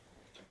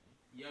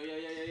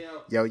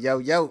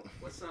Yo.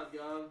 What's up,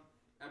 y'all?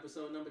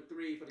 Episode number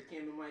 3 for the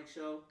Cam and Mike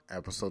show.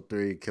 Episode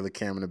 3, Killer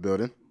Cam in the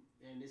building.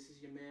 And this is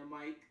your man,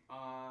 Mike.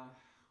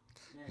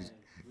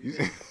 We've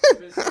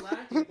been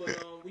slacking,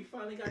 but we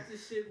finally got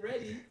this shit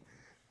ready.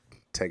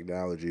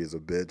 Technology is a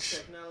bitch.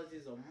 Technology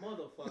is a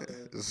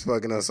motherfucker. It's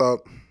fucking us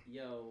up.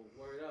 Yo,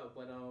 word up.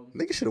 But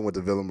nigga should have went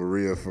to Villa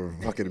Maria for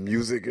fucking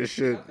music and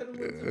shit. I could have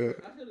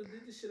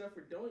did this shit at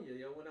Fredonia,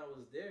 yo, when I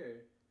was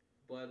there.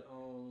 But I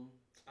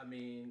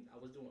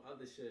was doing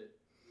other shit.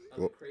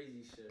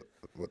 Crazy shit.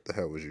 What the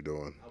hell was you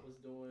doing? I was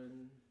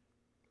doing...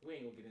 We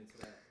ain't gonna get into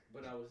that.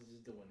 But I was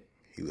just doing it.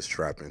 He was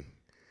trapping.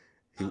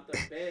 Out the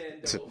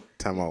band, though.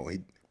 Time out.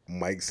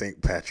 Mike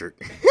St. Patrick.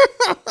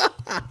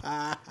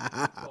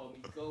 Call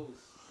me Ghost.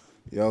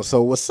 Yo,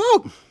 so what's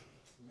up?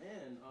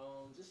 Man,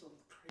 just a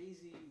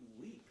crazy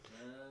week,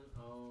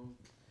 man.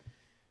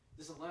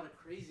 There's a lot of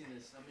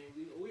craziness. I mean,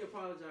 we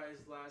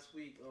apologized last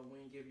week we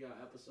didn't give y'all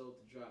episode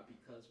to drop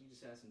because we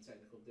just had some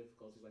technical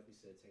difficulties. Like we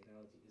said,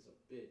 technology is a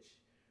bitch.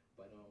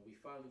 But we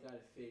finally got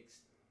it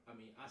fixed. I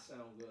mean, I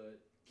sound good.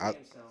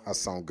 I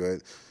sound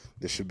good.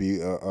 This should be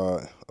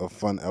a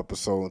fun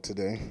episode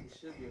today. It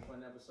should be a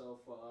fun episode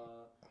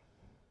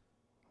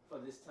for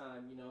this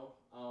time, you know.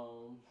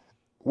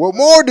 What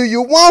more do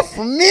you want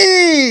from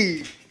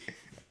me?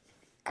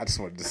 I just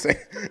wanted to say.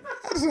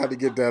 I just had to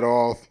get that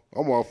off.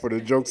 I'm all for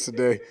the jokes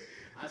today.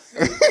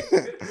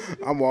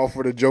 I'm all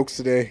for the jokes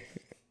today.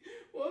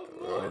 What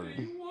more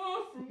do you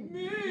want from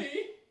me?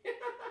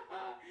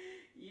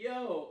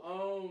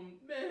 Yo,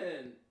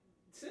 man.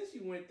 Since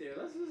you went there,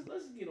 let's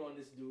get on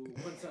this dude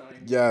one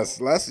time. Yes,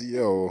 What's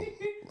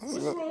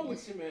wrong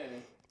with you,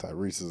 man?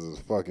 Tyrese is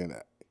fucking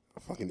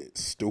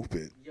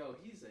stupid. Yo,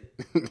 he's an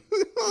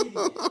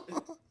idiot.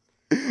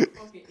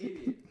 Fucking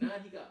idiot. Now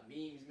he got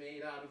memes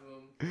made out of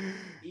him.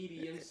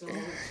 EDM songs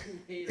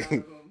made out of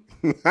him.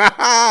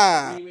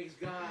 Remix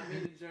God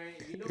made a drink.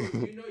 You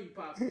know you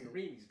popping the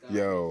remix God.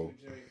 Yo,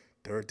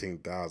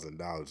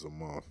 $13,000 a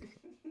month.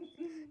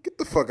 Get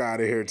the fuck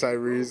out of here,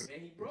 Tyrese.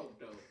 And he broke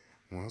though.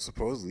 Well,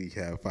 supposedly he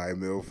had $5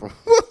 million from.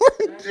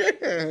 That's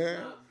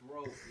not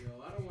broke, yo.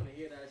 I don't want to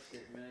hear that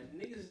shit, man.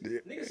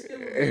 Niggas still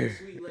with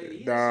Sweet Lady.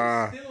 He's still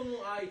on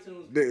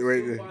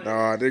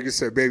iTunes. Niggas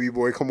said, "Baby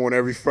boy, come on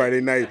every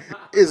Friday night."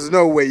 There's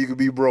no way you could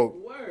be broke.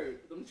 Word,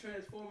 them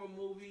Transformer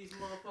movies,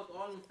 motherfucker,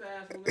 all them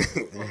fast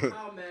movies.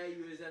 How mad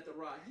you is at the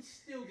Rock? He's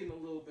still getting a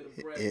little bit of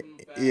bread from them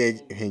fast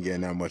movies. He ain't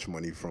getting that much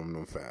money from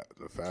them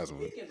the fast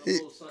movies. He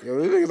Yo,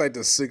 this nigga's like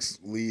the 6th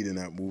lead in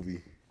that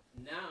movie.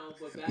 Now,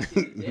 but back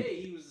in the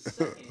day, he was the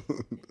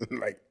second.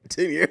 Like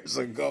 10 years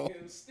ago.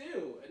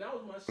 Still, and that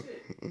was my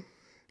shit.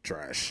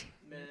 Trash.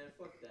 Man,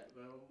 fuck that,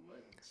 man.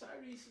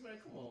 Tyrese, man,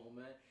 come on,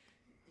 man.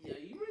 Yeah,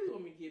 you really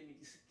want me to give me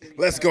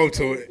Let's go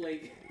to it.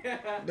 I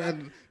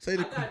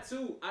got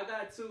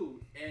two,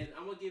 and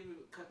I'm gonna give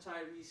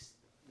Tyrese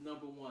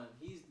number 1.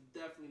 He's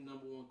definitely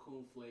number 1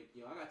 coon flake.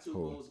 Yo, I got 2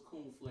 bowls of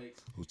coon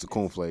flakes. Who's the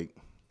coon flake?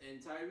 And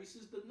Tyrese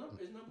is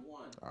number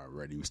 1.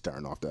 Already, we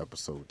starting off the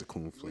episode with the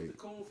coon flake. With the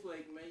coon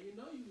flake, man. You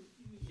know,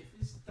 if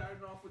it's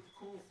starting off with the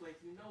coon flake,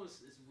 you know it's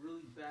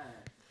really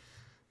bad.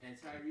 And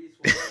Tyrese,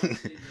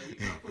 shit, you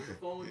can put the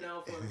phone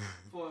down for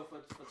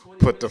 20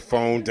 Put the minutes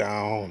phone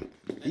down.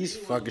 He's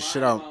fucking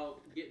shit up.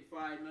 About getting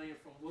 $5 million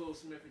from Will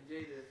Smith and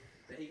Jada,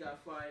 that he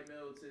got $5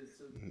 million to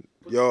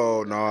put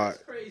Yo, nah.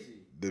 That's crazy.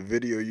 The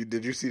video,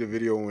 did you see the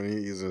video when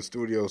he's in the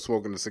studio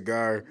smoking a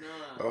cigar?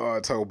 Nah.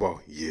 Talk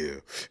about, yeah.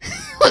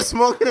 He was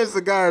smoking a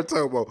cigar,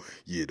 talk about,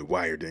 yeah, the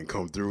wire didn't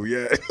come through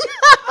yet.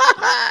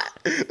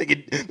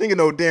 Nigga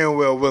know damn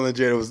well Will and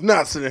Jada was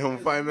not sending him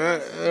 $5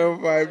 million. $5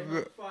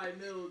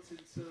 million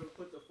to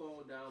put the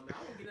phone down, man. I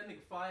would get that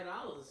nigga $5,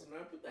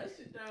 man. Put that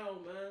shit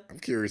down, man. I'm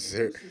curious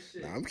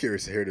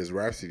to hear this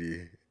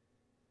Rhapsody.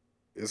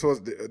 It's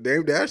supposed to,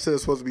 Dame Dash said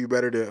it's supposed to be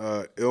better than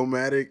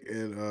Illmatic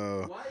and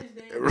why is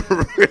Dame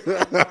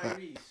Dash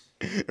Tyrese?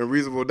 and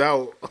Reasonable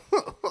Doubt.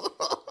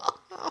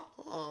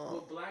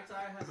 Well, Black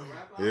Tie has a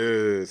rap album?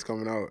 Yeah, it's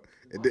coming out.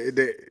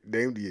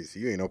 Dame,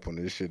 you ain't up on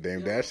this shit.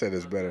 Dame Dash said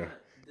it's better.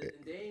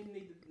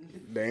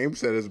 Dame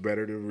said it's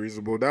better than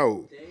Reasonable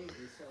Doubt. Dame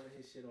is selling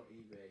his shit on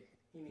eBay.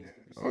 He needs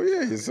to be. Oh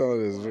yeah, he's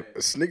selling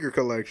his sneaker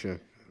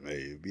collection.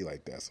 Hey, it be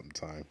like that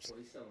sometimes. Well,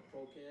 he's selling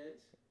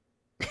pokeheads.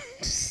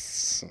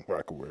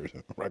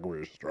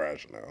 Rockaware is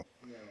trash now.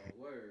 No,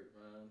 word,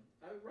 man.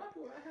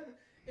 Rockaware,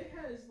 it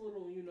had its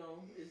little,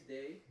 its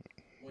day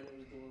when it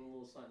was doing a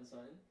little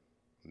something.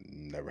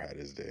 Never had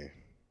his day.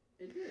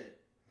 It did.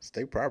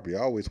 State property. I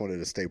always wanted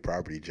a state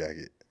property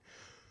jacket.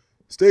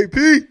 State P.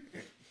 I ain't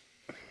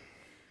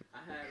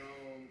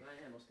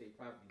had no state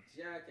property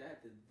jacket. I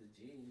had the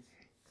jeans.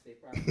 State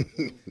property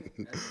jeans.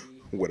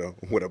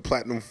 with a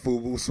platinum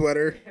FUBU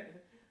sweater.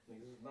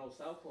 No,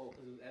 South Pole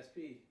because it was SP.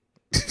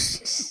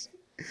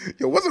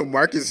 Yo, wasn't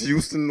Marcus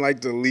Houston like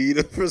the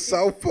leader for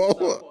South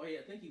Pole? Yeah,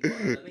 I think he was. I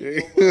think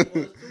Joe Bud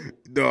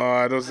was too. No,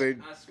 I don't say.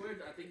 I swear,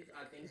 I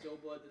think Joe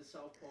Bud did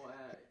South Pole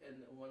in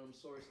one of them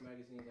Source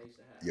magazines I used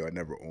to have. Yo, I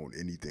never owned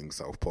anything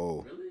South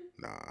Pole. Really?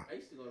 Nah. I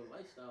used to go to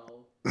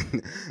Lifestyle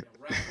and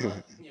wrap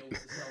up, with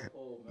the South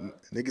Pole, man.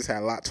 Niggas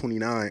had Lot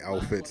 29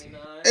 outfits.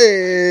 Lot 29,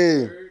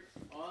 Hey!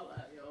 all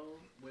that,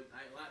 with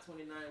Lot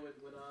 29 with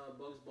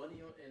Bugs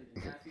Bunny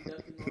and Daffy Duck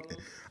and all them.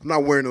 I'm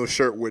not wearing no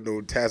shirt with no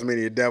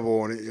Tasmanian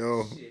Devil on it,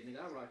 yo. Shit, nigga,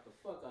 I rock the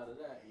fuck out of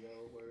that, yo.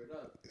 Word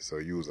up. So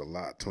you was a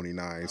Lot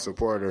 29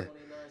 supporter. Lot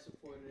 29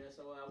 supporter. That's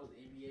why I was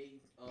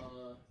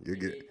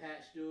NBA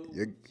patch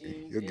dude.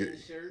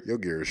 Jeans, shirt. Your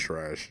gear is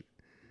trash.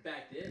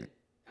 Back then.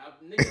 I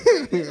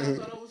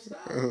thought I was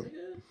styled,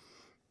 nigga.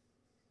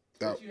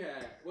 What you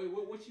had? Wait,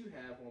 what you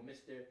have on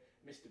Mr.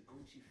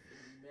 Gucci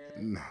Fendi,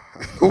 man? Nah.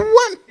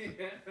 What?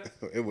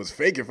 It was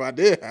fake if I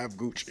did have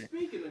Gucci.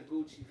 Speaking of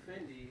Gucci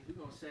Fendi, we're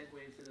going to segue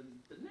into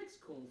the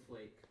next coon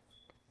flake.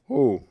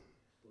 Who?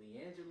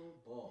 Leangelo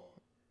Ball.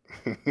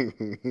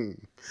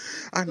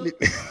 I need...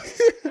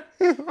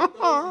 For those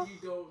of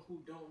you who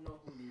don't know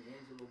who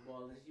Leangelo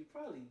Ball is, you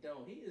probably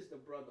don't. He is the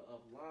brother of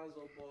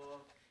Lonzo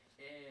Ball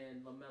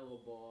and LaMelo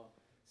Ball,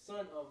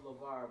 son of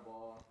LeVar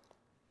Ball.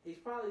 He's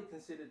probably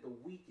considered the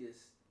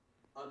weakest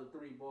of the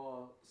three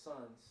Ball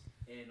sons.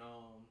 And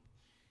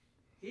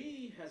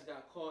he has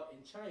got caught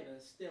in China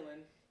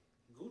stealing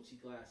Gucci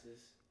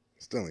glasses.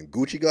 Stealing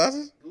Gucci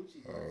glasses?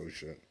 Gucci glasses. Oh,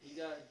 shit. He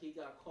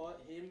got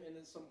caught, him and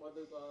then some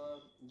other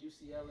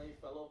UCLA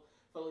fellow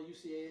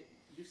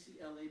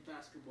UCLA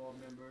basketball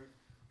member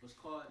was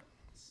caught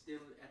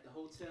stealing at the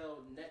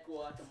hotel,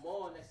 at the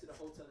mall next to the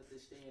hotel that they're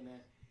staying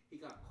at. He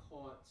got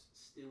caught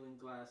stealing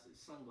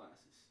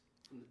sunglasses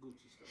from the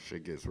Gucci store.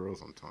 Shit gets real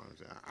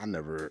sometimes. Yeah. I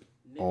never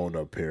owned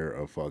a pair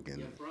of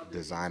fucking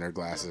designer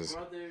glasses.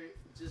 Your brother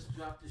just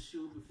dropped the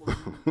shoe before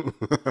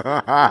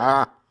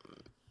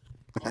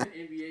on an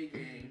NBA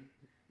game.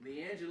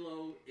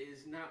 Leangelo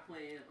is not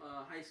playing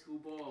high school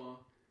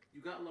ball.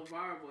 You got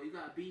LeVar Ball. You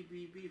got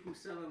BBB who's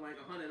selling like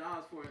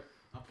 $100 for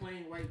a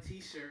plain white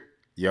T-shirt.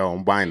 Yo,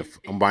 I'm buying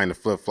the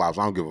flip flops.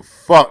 I don't give a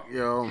fuck,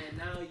 yo. And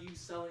now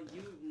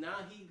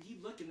he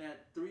looking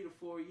at 3 to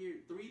 5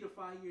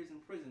 years in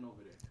prison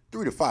over there.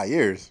 3 to 5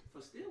 years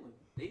for stealing.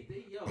 They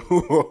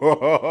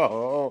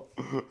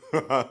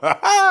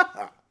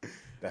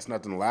That's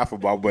nothing to laugh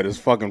about, but it's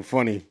fucking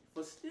funny.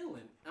 For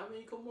stealing. I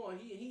mean, come on.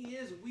 He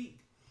is weak.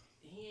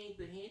 He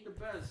ain't the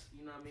best.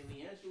 You know what I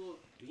mean?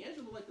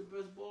 Leangelo like the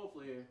best ball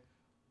player.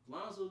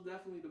 Lonzo's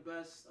definitely the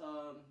best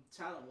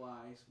talent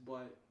wise,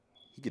 but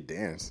he could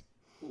dance.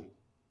 Who?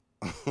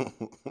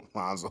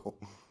 Lonzo.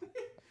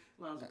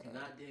 Lonzo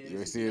cannot dance.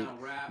 You see it?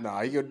 Rap.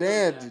 Nah, he could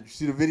dance. Did you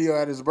see the video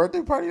at his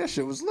birthday party? That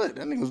shit was lit.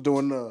 That nigga was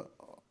doing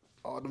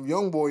all them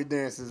young boy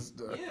dances.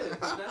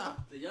 Yeah,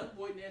 the young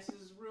boy dances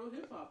is real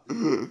hip hop.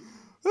 Ain't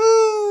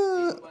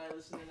nobody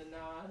listening to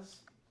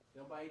Nas.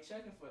 Nobody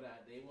checking for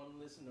that. They want to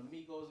listen to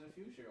Migos and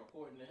Future,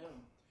 according to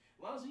him.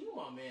 Lonzo, you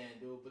my man,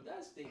 dude, but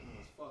that statement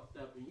was fucked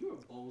up, and you're a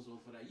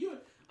bozo for that. You're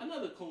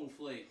another coon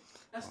flake.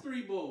 That's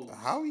 3 bowls.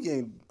 How you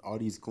getting all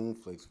these coon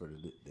flakes for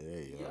the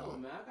day, yo? Yo,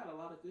 man, I got a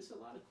lot of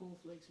coon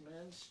flakes,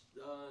 man.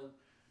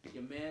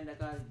 Your man that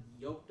got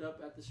yoked up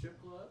at the strip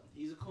club,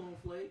 he's a coon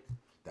flake.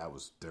 That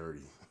was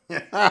dirty.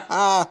 Your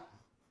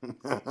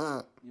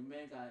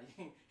man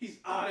he's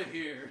out of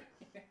here.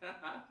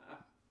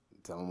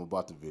 Tell him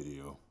about the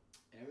video.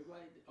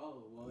 Everybody,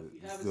 if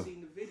you haven't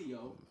seen the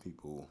video,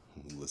 people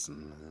who listen,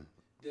 man.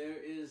 There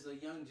is a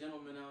young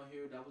gentleman out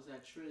here that was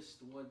at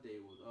Tryst one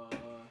day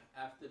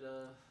after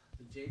the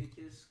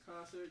Jadakiss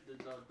concert,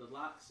 the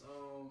Locks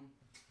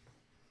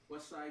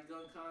West Side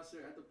Gun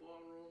concert at the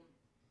ballroom.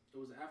 It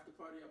was an after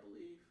party, I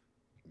believe.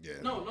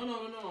 Yeah. No.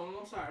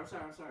 I'm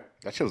sorry.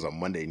 That shit was a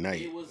Monday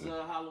night. It was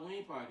a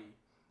Halloween party.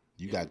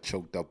 You got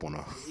choked up on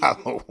a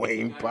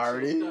Halloween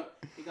party?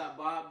 He got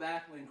Bob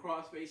Backlund and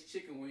Crossface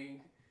Chicken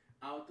Wing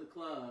out the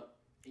club,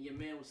 and your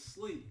man was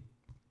asleep.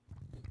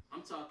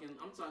 I'm talking a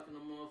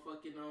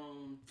motherfucking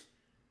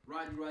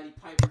Roddy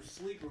Piper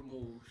sleeper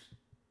moves.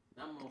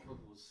 That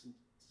motherfucker was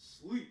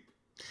asleep.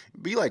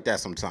 Be like that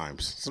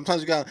sometimes.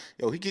 Sometimes you got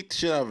he kicked the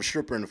shit out of a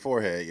stripper in the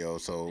forehead, yo.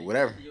 So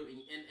whatever.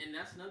 And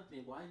that's another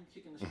thing. Why are you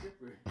kicking the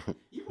stripper?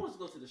 You're supposed to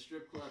go to the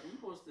strip club. You're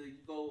supposed to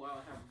go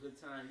out and have a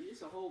good time.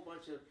 It's a whole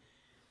bunch of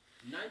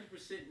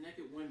 90%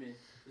 naked women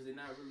because they're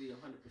not really 100%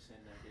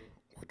 naked.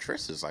 Well,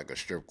 Tryst is like a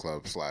strip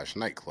club /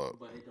 nightclub.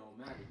 But it don't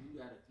matter.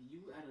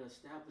 You at an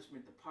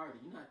establishment to party.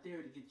 You're not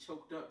there to get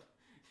choked up.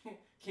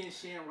 Ken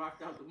Shan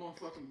rocked out the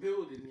motherfucking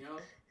building, yo.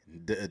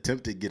 The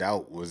attempt to get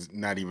out was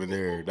not even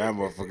there. That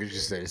motherfucker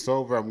just said, "It's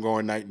over. I'm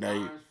going night."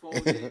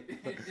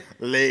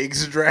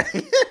 Legs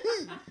dragging.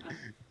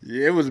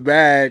 Yeah, it was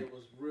bad. It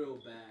was real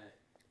bad.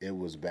 It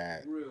was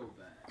bad. Real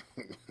bad.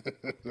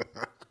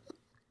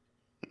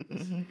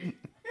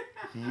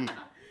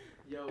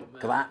 Yo, man.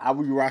 Cause I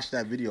rewatched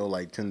that video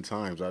like 10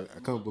 times. I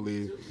couldn't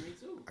believe. Me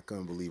too. I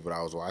couldn't believe what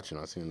I was watching.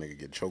 I seen a nigga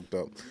get choked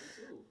up.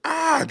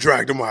 I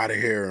dragged him out of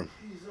here.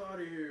 He's out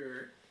of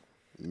here.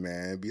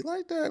 Man, be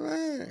like that,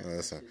 man.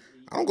 Listen,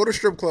 I don't go to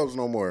strip clubs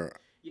no more.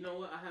 You know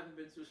what? I haven't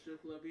been to a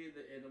strip club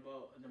either in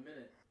a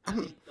minute. I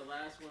think the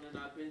last one that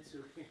I've been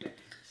to,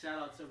 shout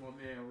out to my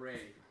man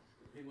Ray.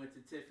 He went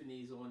to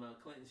Tiffany's on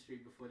Clinton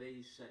Street before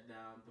they shut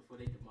down, before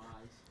they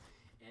demise.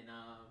 And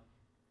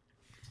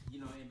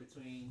in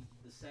between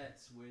the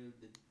sets where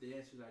the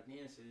dancers are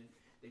dancing,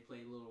 they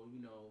play little,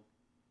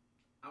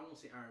 I won't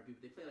say R&B,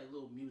 but they play like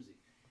little music.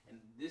 And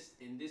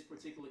in this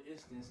particular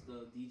instance,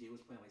 the DJ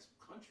was playing like some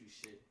country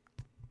shit.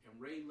 And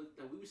Ray looked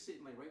up. We were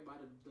sitting like right by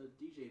the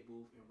DJ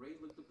booth, and Ray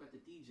looked up at the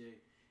DJ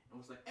and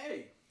was like,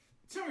 "Hey,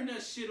 turn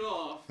that shit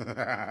off."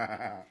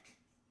 And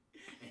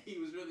he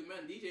was really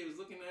mad. DJ was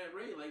looking at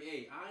Ray like,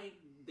 "Hey, I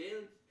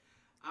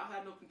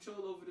had no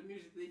control over the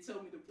music they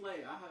told me to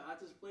play. I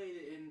just played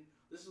it, and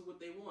this is what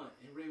they want."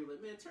 And Ray was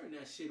like, "Man, turn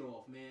that shit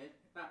off, man."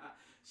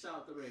 Shout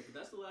out to Ray, but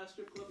that's the last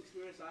strip club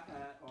experience I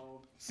had.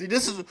 See,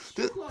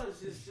 strip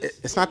clubs is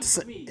it's not the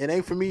same. It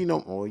ain't for me.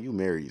 No, well, you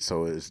married,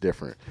 so it's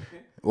different.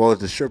 Well,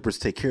 the strippers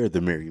take care of the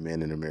married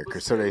men in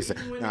America, so they say,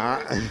 nah,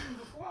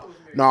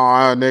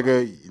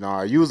 nigga,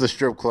 nah, you was a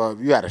strip club.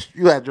 You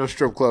had your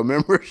strip club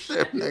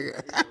membership,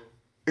 nigga.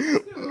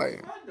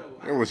 Like,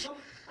 it was.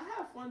 I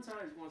had fun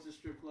times going to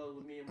strip club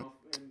with me and my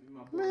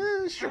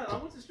boys. Man, I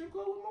went to strip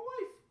club with my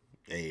wife.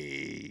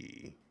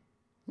 Hey,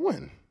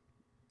 when?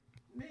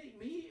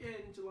 Me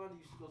and Jelani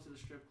used to go to the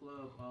strip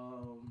club.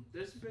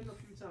 There's been a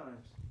few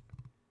times.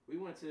 We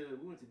went to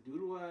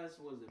Doodle-Eyes,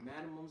 was it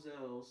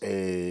Mademoiselle's?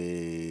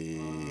 Hey.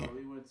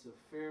 We went to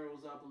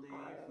Farrell's, I believe.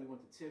 We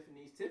went to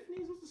Tiffany's.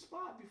 Tiffany's was the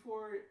spot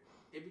before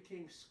it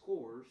became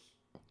Scores.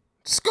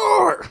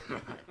 Score!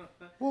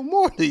 What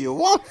more do you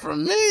want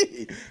from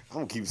me? I'm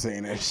gonna keep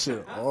saying that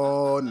shit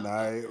all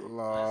night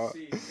long.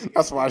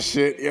 That's my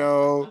shit,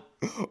 yo.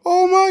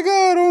 Oh my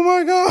god!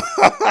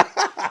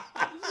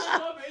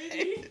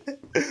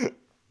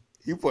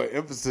 You put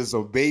emphasis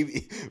on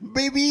baby.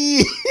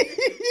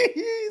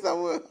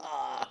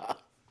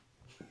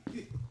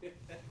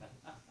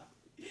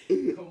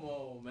 Come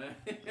on, man.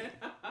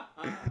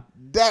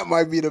 That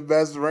might be the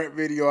best rap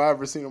video I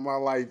ever seen in my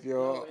life,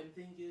 yo. And the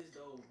thing is,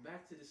 though,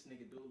 back to this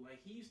nigga, dude. Like,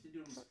 he used to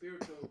do them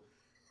spiritual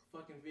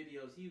fucking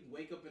videos. He'd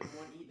wake up in the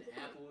morning, eat an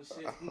apple and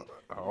shit.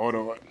 Hold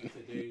on.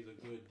 Today's a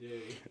good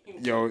day.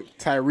 Yo,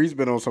 Tyrese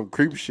been on some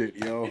creep shit,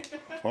 yo.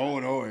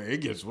 Hold on,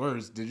 it gets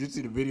worse. Did you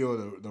see the video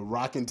of the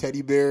rocking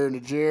teddy bear in the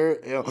chair?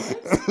 Yo,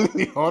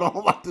 hold on, I'm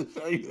about to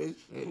show you this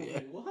shit. Yeah.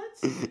 What?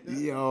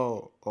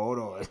 Yo, hold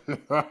on.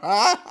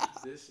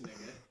 This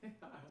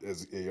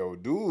nigga. Yo,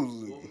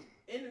 dudes. Well,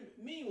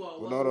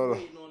 meanwhile, while we're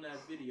waiting on that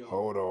video.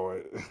 Hold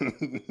on.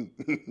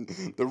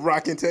 The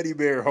rocking teddy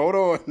bear. Hold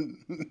on.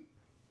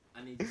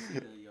 I need to see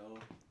that, yo.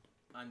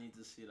 I need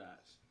to see that.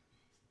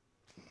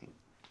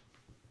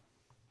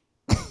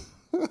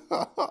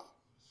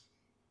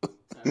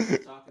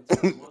 Talking to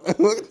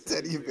look at the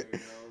teddy bear.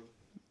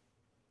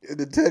 Yo.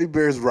 The teddy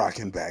bear is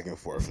rocking back and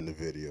forth in the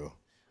video.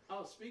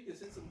 Oh, speaking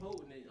since I'm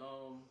holding it,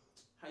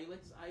 how you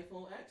like this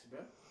iPhone X, bro?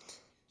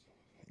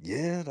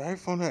 Yeah, the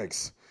iPhone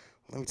X.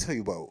 Let me tell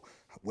you about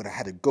what I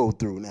had to go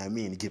through,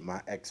 to get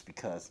my X,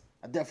 because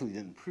I definitely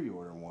didn't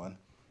pre-order one.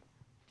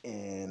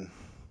 And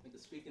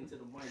speaking to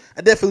the mic.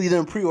 I definitely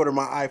didn't pre-order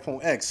my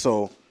iPhone X,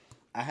 so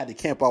I had to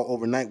camp out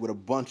overnight with a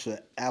bunch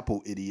of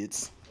Apple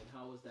idiots. And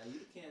how was that?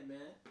 You can't, man.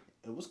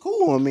 It was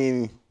cool. I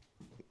mean,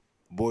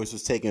 boys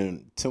was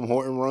taking Tim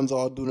Horton runs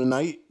all through the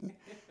night.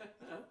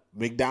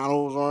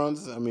 McDonald's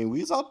runs. I mean,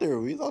 we was out there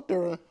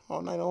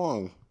all night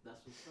long. That's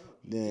what's up.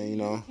 Then,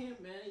 you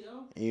can't, man,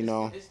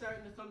 yo. It's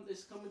starting to come.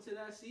 It's coming to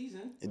that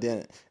season. And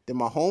then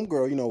my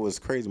homegirl, was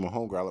crazy. My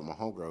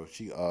homegirl,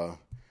 she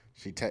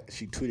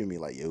tweeted me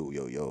like,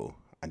 yo,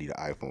 I need an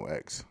iPhone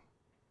X.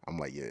 I'm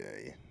like,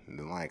 yeah.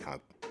 The line kind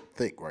of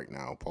thick right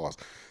now. Pause.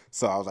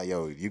 So I was like,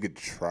 yo, you could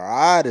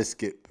try to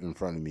skip in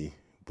front of me,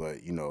 but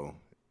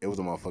it was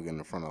a motherfucker in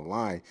the front of the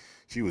line.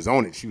 She was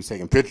on it. She was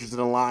taking pictures of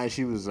the line.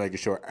 She was making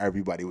sure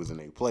everybody was in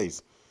their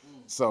place.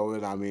 So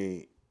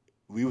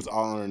we was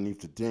all underneath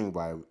the thing,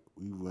 but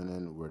we went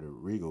in where the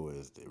Regal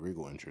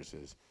entrance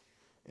is.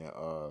 And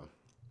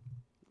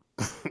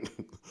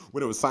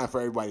when it was time for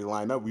everybody to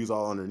line up, we was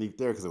all underneath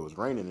there because it was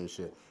raining and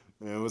shit.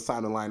 And it was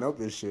time to line up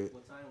and shit.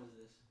 What time was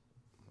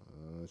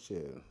this?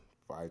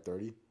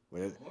 5:30.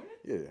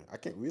 Yeah, I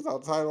can't. We was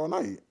outside all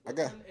night. And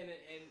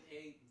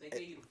they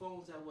gave you the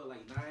phones at what,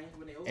 like 9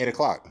 when they opened? 8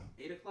 o'clock.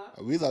 8 o'clock.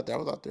 We was out there. I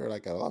was out there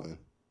like at 11.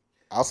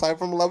 Outside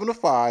from 11 to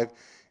 5.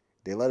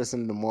 They let us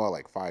into the mall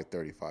like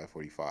 5:30,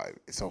 5:45.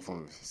 So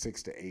from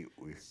 6 to 8,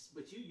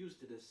 But you used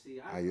to this.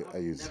 See, I I've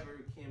never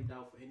camped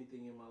out for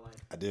anything in my life.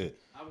 I did.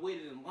 I've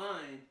waited in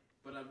line,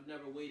 but I've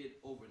never waited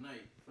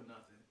overnight for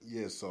nothing.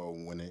 Yeah. So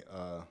when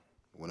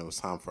it was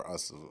time for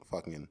us to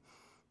fucking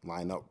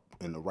line up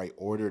in the right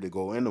order to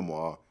go in the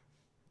mall,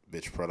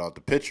 bitch brought out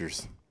the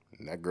pictures.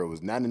 And that girl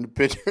was not in the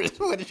pictures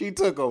when she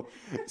took them.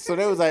 So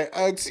they was like,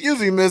 excuse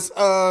me, miss,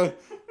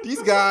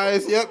 these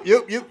guys, yep,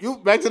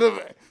 back to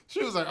the...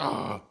 She was like,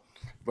 oh.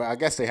 But I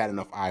guess they had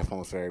enough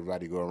iPhones for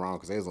everybody to go around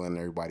because they was letting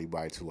everybody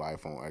buy 2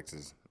 iPhone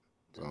X's.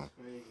 So, that's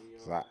crazy, yo.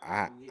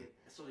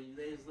 So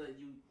they just let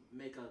you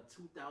make a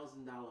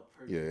 $2,000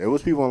 purchase. Yeah, it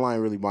was people online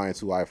really buying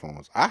 2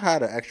 iPhones. I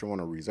had an extra one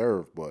to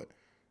reserve, but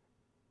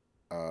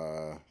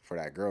for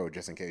that girl,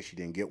 just in case she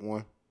didn't get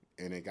one,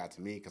 and it got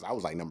to me because I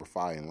was like number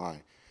 5 in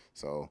line.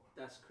 So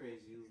that's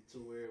crazy to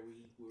where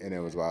we and it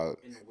was about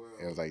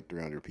it was like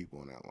 300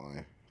 people in that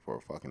line for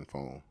a fucking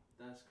phone.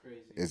 That's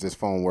crazy. Is this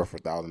phone worth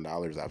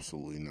 $1,000?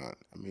 Absolutely not.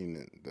 I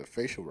mean, the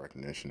facial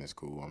recognition is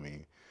cool. I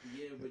mean,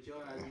 yeah, but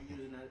y'all are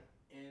using that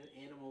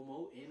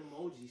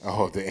animojis.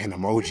 Oh, the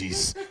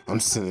animojis. I'm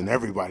sending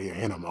everybody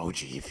an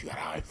emoji if you got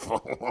an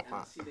iPhone.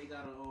 And see, they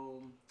got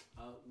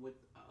with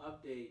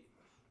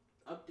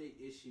update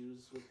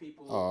issues with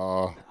people.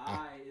 The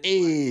I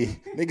is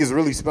niggas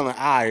really spelling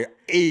I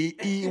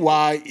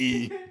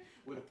AEYE.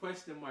 With a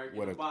question mark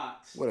in the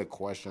box. What a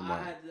question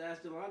mark. I had to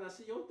ask Delana, I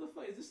said, yo, what the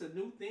fuck? Is this a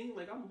new thing?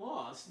 Like, I'm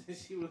lost. And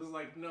she was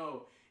like,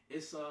 no,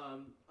 it's a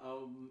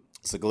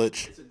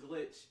glitch. It's a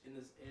glitch in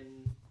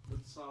the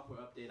software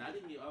update. I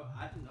didn't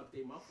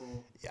update my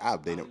phone. Yeah, I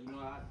updated.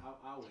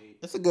 I'll wait.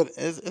 It's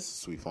a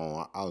sweet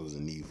phone. I was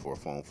in need for a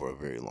phone for a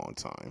very long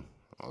time.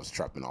 I was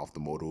trapping off the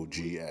Moto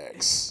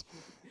GX.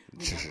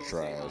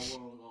 Trash.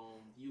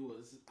 You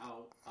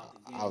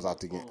was out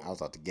the game. I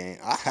was out the game.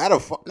 I had a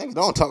phone. Nigga,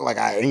 don't talk like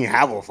I ain't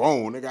have a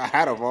phone. Nigga, I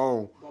had a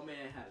phone. My man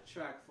had a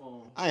track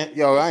phone. I ain't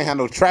had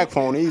no track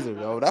phone either,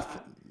 yo.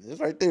 It's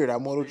right there.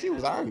 That Moto G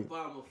was alright.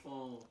 Obama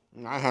phone.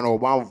 I ain't had no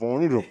Obama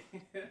phone either.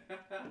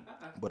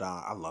 But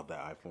I love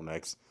that iPhone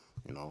X.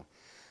 You know,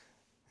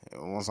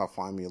 once I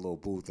find me a little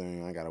boo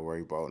thing, I ain't gotta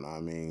worry about. Know what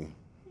I mean,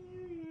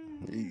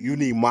 you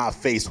need my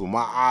face with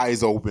my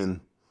eyes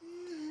open.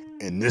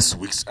 In this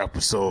week's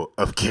episode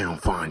of Cam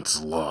Finds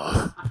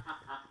Love.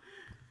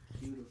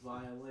 Cue the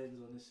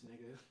violins on this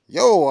nigga.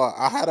 Yo,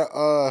 I had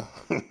a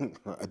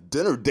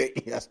dinner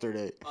date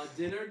yesterday. A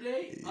dinner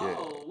date? Yeah.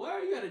 Oh,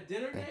 where you at a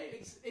dinner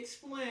date?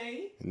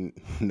 Explain.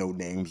 No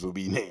names will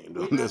be named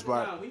on this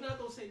part. We're not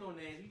gonna say no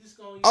names. We just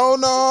gonna. Oh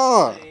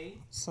no!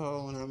 Explain.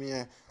 So I mean,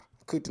 I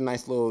cooked a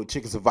nice little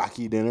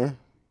Czechoslovakia dinner.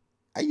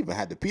 I even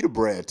had the pita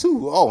bread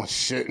too. Oh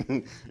shit!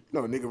 You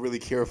know, nigga really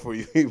care for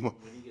you. When you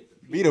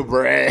get the pita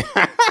bread.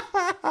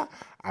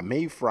 I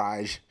made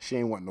fries. She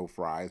ain't want no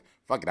fries.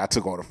 Fuck it, I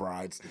took all the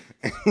fries.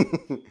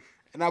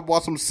 And I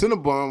bought some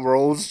Cinnabon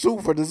rolls too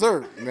for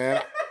dessert,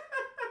 man.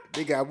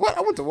 They got what?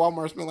 I went to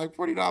Walmart and spent like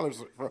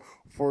 $40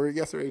 for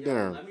yesterday's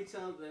dinner. Let me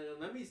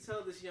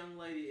tell this young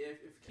lady, if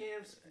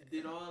Cam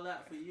did all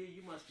that for you,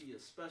 you must be a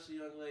special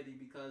young lady,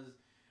 because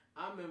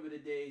I remember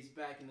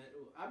back in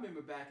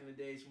the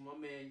days when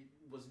my man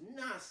was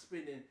not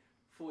spending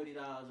 $40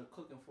 or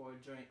cooking for a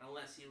drink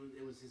unless it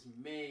was his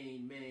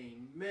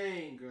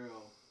main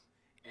girl.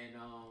 And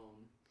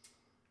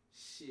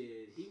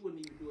shit, he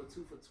wouldn't even do a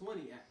 2 for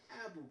 $20 at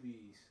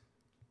Applebee's.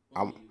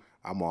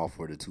 I'm all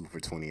for the 2 for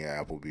 $20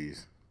 at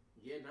Applebee's.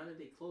 Yeah, now that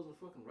they closing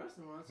fucking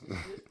restaurants and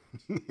shit.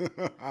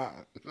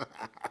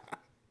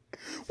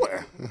 What?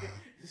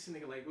 This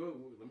nigga like, well,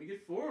 let me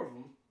get 4 of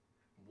them.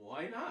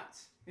 Why not?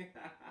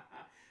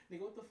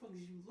 Nigga, what the fuck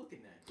is you looking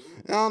at,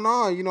 dude?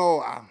 No, you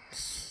know,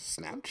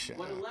 Snapchat.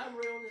 But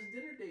elaborate on this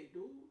dinner date,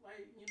 dude.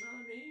 Like, you know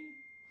what I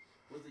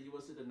mean?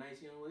 Was it a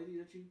nice young lady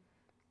that you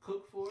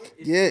cooked for?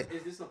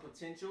 Is this a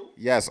potential?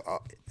 Yes,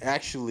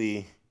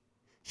 actually,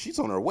 she's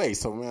on her way.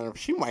 So, man,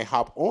 she might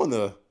hop on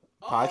the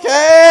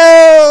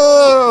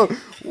podcast.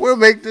 We'll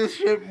make this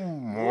shit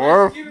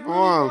more fun.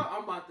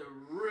 I'm about to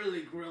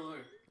really grill her.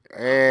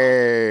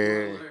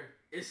 Hey.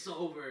 It's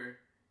over.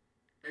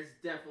 It's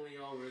definitely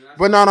over.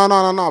 But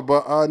no.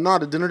 But no,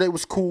 the dinner date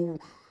was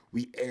cool.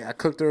 I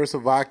cooked her a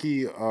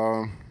Savaki.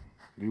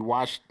 We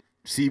watched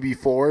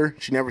CB4.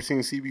 She never seen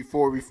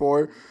CB4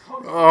 before.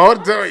 Oh,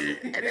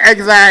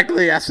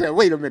 exactly. I said,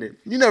 wait a minute.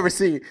 You never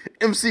seen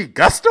MC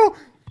Gusto?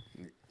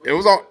 It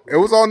was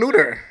all new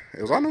there.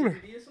 It was all new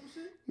there.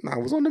 No,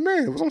 it was on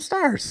demand. It was on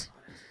Stars.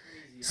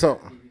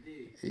 So,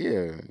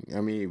 yeah.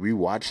 I mean, we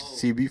watched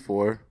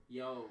CB4.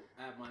 Yo,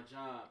 at my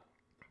job,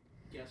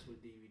 guess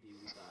what DVD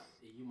we got?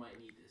 You might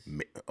need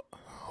this.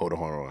 Hold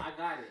on. I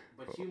got it,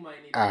 but you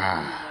might need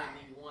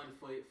one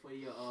for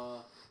your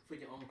own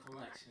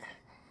collection.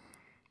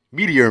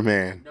 Meteor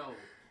Man. No.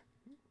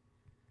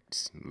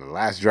 The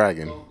Last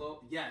Dragon.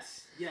 Go.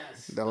 Yes.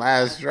 The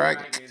Last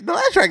Dragon. The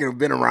Last Dragon have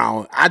been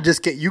around.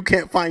 You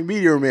can't find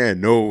Meteor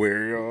Man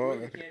nowhere,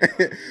 yo.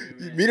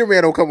 Meteor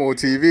Man don't come on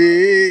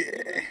TV.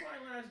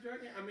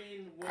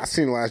 I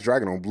seen The Last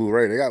Dragon on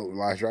Blu-ray. They got The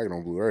Last Dragon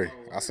on Blu-ray.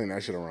 I seen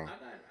that shit around.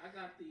 I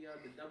got the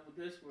double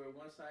disc where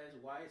one side is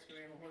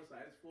widescreen and one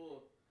side is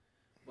full.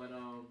 But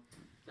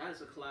that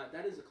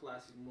is a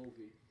classic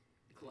movie.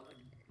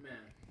 Man,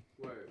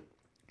 word.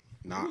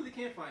 You really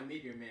can't find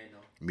Meteor Man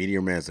though.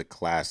 Meteor Man's a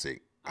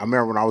classic. I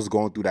remember when I was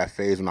going through that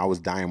phase when I was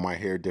dyeing my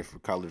hair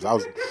different colors. I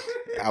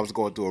was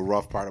going through a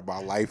rough part of my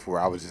life where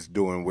I was just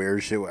doing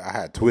weird shit. I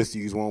had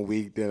twisties one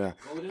week, then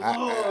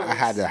I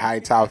had the high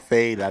top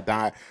fade. I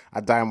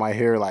dyed my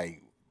hair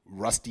like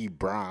rusty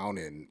brown,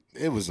 and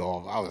it was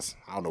all. I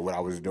don't know what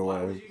I was doing.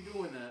 Why was you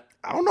doing that?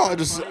 I don't know.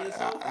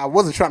 I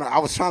wasn't trying to. I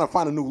was trying to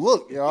find a new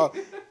look, y'all.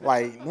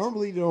 Like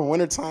normally during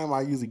wintertime,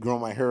 I usually grow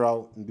my hair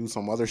out and do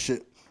some other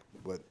shit.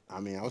 But I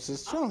mean, I was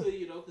just trying. I feel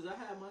you though, because I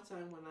had my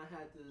time when I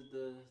had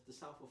the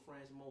South of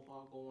France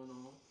mohawk going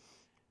on.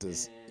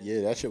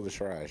 Yeah, that shit was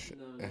trash.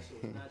 No, that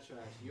shit was not trash.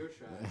 You're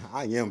trash.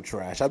 I am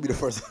trash. I'll be the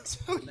first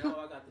to tell you. Now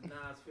I got the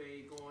Nas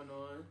fade going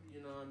on.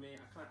 You know what I mean?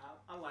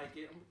 I like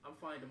it. I'm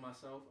finding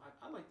myself.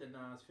 I like the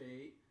Nas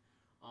fade.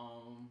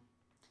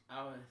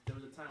 There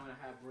was a time when I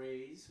had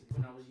braids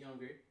when I was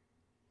younger.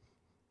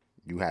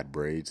 You had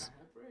braids. I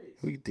had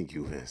braids. Who you think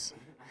you is?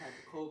 I had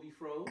the Kobe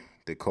fro.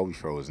 The Kobe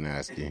fro is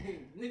nasty.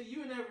 Nigga,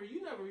 you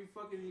never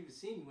fucking even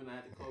seen me when I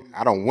had the Kobe.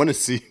 I don't want to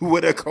see you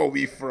with a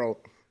Kobe fro.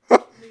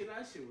 Nigga,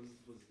 that shit was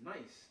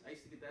nice. I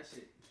used to get that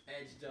shit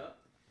edged up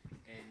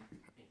and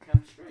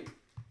kept straight.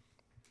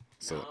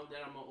 So now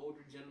that I'm an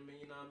older gentleman,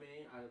 you know what I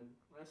mean?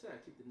 Like I said, I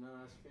keep the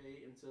Nas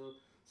fade until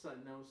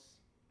something else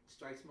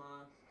strikes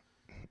my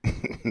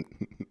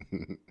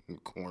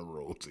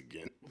cornrows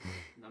again.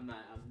 I'm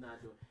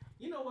not doing.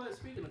 You know what?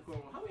 Speaking of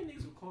cornrows, how many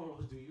niggas with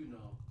cornrows do you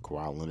know?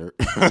 Kawhi Leonard.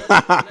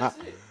 That's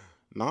it.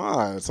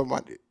 Nah,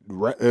 somebody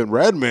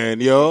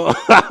Redman, yo.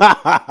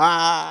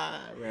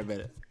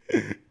 Redman.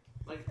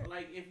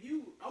 Like if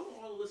you, I want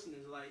all the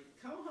listeners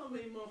count how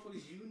many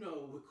motherfuckers you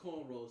know with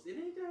cornrows. It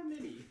ain't that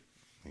many.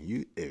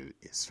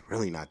 It's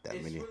really not that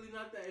many. It's really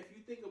not that. If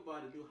you think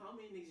about it, dude, how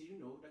many niggas you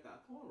know that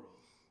got cornrows?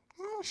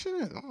 Oh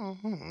shit.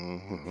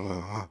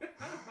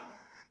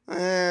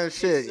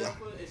 Shit.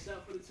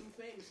 Except for the two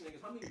famous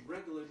niggas. How many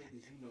regular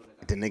niggas you know that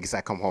got the niggas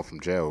that come home from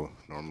jail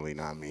normally,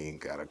 not me,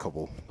 got a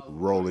couple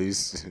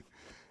rollies.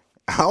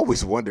 I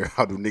always wonder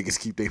how do niggas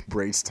keep their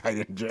braids tight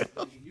in jail.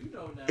 You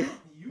know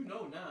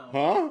now.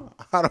 Huh?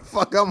 How the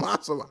fuck am I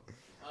so?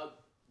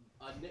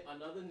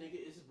 Another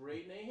nigga is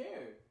braiding their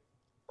hair.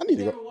 I need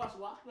you to ever watch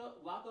Lock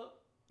Up?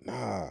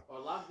 Nah. Or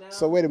Lockdown?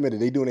 So wait a minute,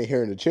 they doing their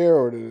hair in the chair,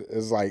 or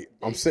it's like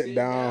I'm sitting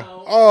down?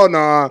 Oh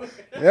nah.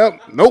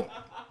 Yep. Nope.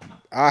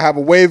 I have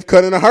a wave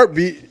cut in a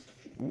heartbeat.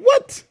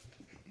 What?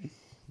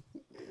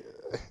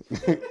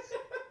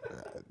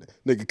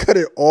 Nigga, cut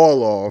it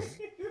all off.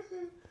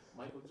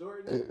 Michael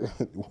Jordan?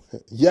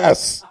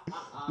 Yes.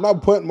 I'm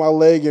not putting my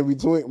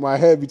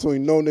head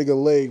between no nigga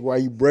leg while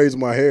you braids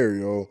my hair,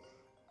 yo.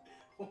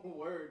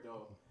 Word,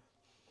 though.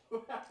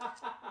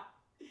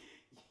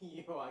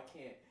 Yo, I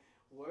can't.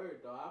 Word,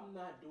 though. I'm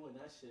not doing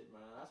that shit,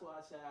 man. That's why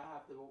I say I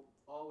have to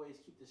always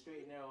keep the straight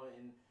and narrow,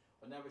 and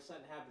whenever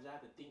something happens, I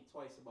have to think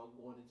twice about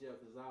going to jail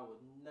because I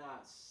would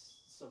not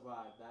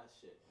survive that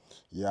shit.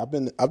 Yeah,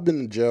 I've been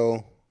in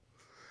jail.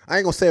 I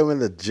ain't gonna say I'm in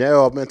the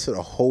jail. I've been to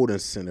the holding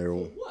center.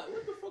 What? What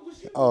the fuck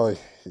was you? Oh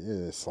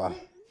yeah, it's a lot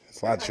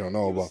you don't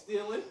know about.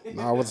 Stealing?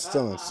 No, I wasn't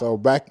stealing. So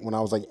back when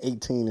I was like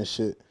 18 and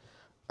shit,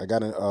 I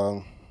got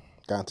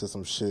into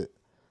some shit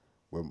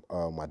with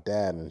my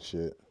dad and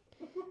shit.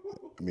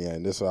 I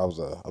was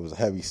a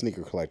heavy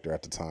sneaker collector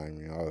at the time.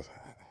 You know, I was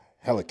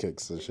hella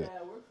kicks and shit.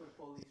 Dad worked for the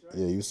police, right?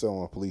 Yeah, he was still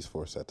on the police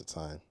force at the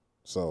time.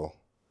 So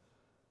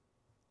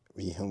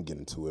him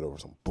getting into it over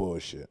some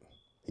bullshit.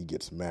 He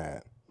gets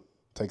mad.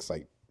 Takes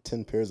like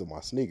 10 pairs of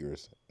my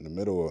sneakers in the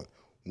middle of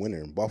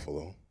winter in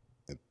Buffalo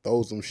and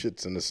throws them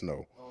shits in the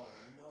snow. Oh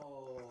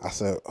no! I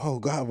said, "Oh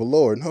God, but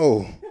Lord,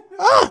 no!"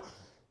 Ah!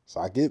 So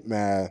I get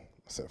mad.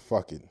 I said,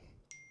 "Fuck it."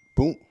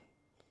 Boom.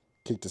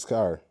 Kicked his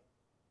car.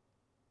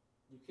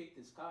 You kicked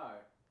his car,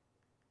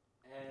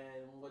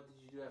 and what did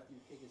you do after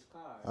you kicked his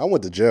car? I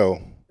went to jail.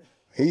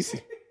 He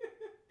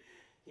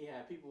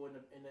had people in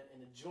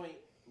the joint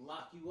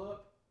lock you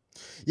up.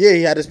 Yeah,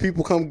 he had his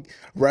people come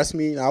arrest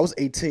me. I was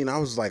 18. I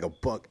was like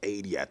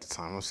 $180 at the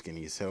time. I was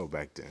skinny as hell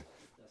back then.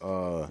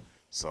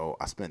 So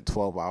I spent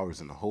 12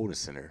 hours in the holding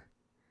center.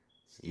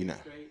 You know.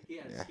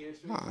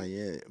 Nah,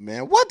 yeah,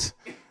 man. What?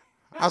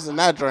 I was in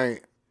that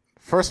drink.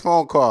 First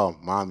phone call,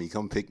 mommy,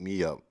 come pick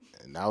me up.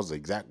 And that was the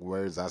exact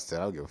words I said.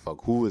 I don't give a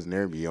fuck who was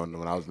near me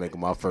when I was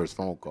making my first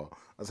phone call.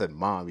 I said,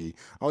 mommy.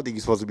 I don't think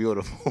you're supposed to be on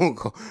the phone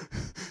call.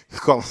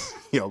 Call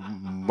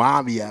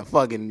mommy at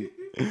fucking.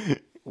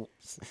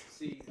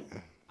 See,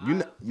 I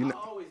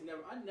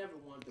never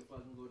wanted to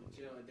fucking go to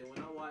jail. And then when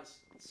I watched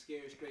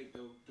Scared Straight,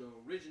 the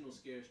original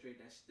Scared Straight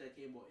that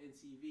came on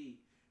MTV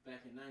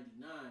back in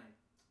 '99,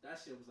 that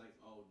shit was like,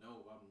 oh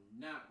no, I'm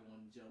not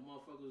going to jail.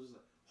 Motherfuckers was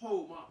like,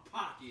 hold my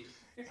pocket.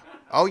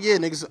 Oh yeah,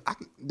 niggas.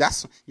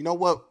 That's you know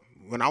what?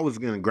 When I was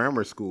in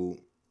grammar school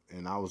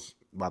and I was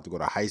about to go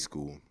to high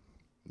school,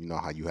 you know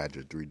how you had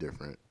your 3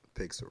 different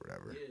picks or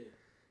whatever. Yeah.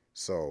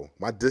 So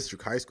my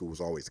district high school was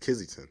always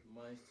Kensington.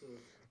 Mine too.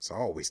 So I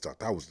always thought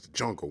that was the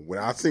jungle. When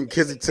I think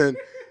Kensington,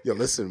 yo,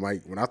 listen,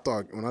 Mike. When I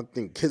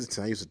think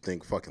Kensington, I used to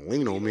think fucking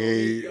lean on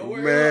me,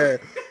 man.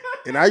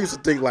 And I used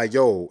to think like,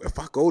 yo, if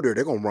I go there,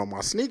 they're gonna run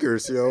my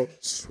sneakers, yo.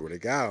 Swear to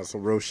God,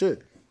 some real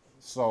shit.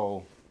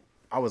 So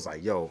I was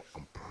like, yo,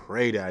 I'm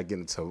pray that I get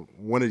into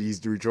one of these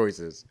 3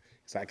 choices,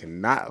 because I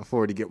cannot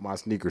afford to get my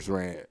sneakers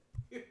ran.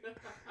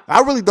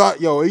 I really thought,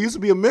 yo, it used to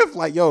be a myth,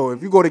 like, yo,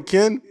 if you go to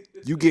Ken,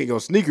 you get your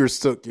sneakers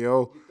took,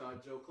 yo. You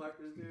thought Joe Clark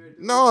was there?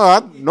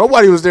 No,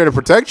 nobody was there to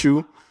protect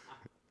you.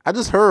 I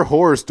just heard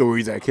horror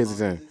stories at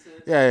Kensington.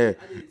 Yeah.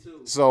 I did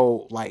too.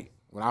 So, like,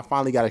 when I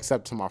finally got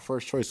accepted to my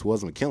first choice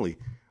was McKinley,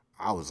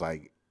 I was,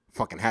 like,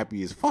 fucking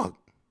happy as fuck.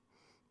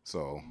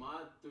 So my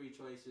 3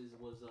 choices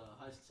was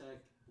Hush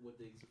Tech with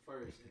the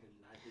first, and then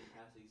I didn't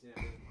pass the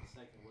exam. My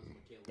second was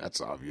McKinley.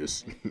 That's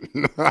obvious.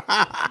 And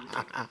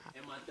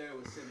my third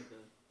was Seneca.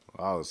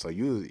 Oh, so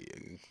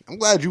I'm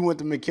glad you went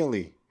to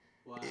McKinley.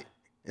 Why?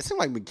 It seemed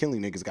like McKinley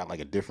niggas got like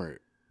a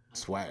different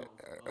Swag.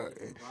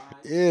 Different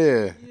vibes.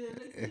 Yeah.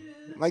 Yeah.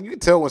 Like, you can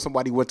tell when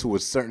somebody went to a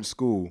certain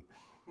school.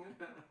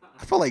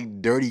 I feel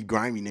like dirty,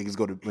 grimy niggas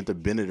went to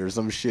Bennett or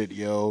some shit,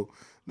 yo.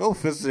 No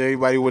offense to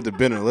everybody who went to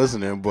Bennett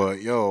listening,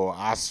 but, yo,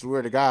 I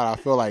swear to God,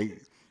 I feel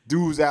like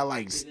dudes at,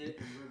 like, Bennett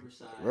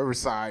and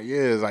Riverside, yeah,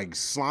 it's like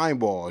slime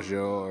balls,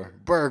 yo. Or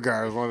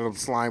Burger is one of them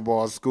slime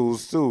ball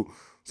schools, too.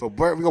 So, we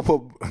gonna put...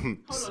 Hold on,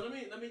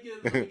 let me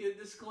get a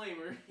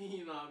disclaimer.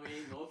 You know what I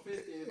mean? No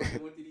offense to anybody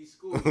who went to these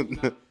schools. You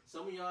know,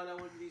 some of y'all that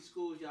went to these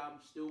schools, y'all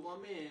still my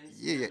mans.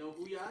 Yeah. I know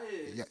who y'all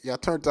is. Y'all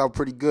turned out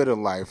pretty good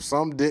in life.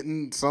 Some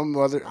didn't, some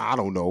other, I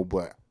don't know,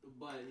 but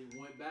it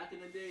went back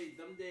in the days,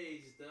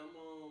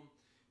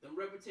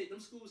 them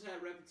schools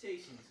had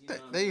reputations. You know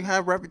they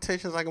have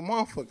reputations like a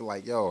motherfucker,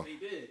 like, yo. They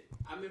did.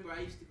 I remember I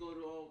used to go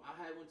to,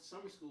 went to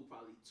summer school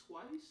probably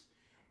twice,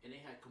 and they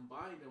had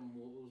combined them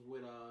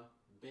with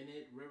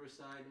Bennett,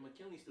 Riverside, and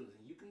McKinley students.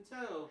 And you can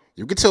tell.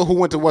 You can tell who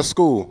went to what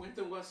school. Who went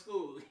to what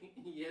school.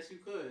 Yes, you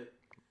could.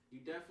 You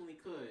definitely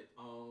could.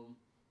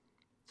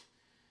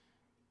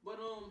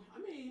 I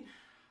mean,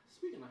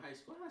 speaking of high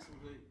school, I had some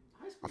good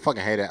high school. I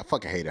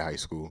fucking hated high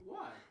school.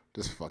 Why?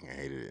 Just fucking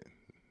hated it.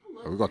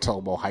 We're gonna talk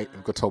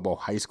about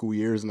high school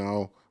years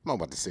now. I'm not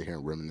about to sit here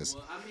and reminisce.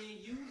 Well, I mean,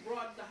 you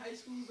brought the high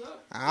schools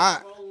up.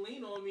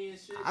 Lean on me and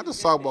shit. I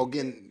just talk about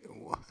getting.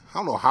 I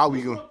don't know how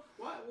we going.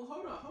 Why? Well,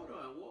 hold on.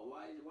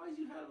 Why did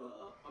you have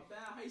a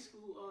bad high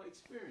school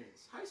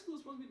experience? High school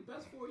is supposed to be the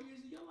best 4 years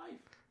of your life.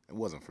 It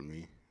wasn't for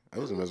me. It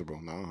was miserable.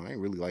 No, I ain't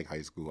really like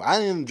high school. I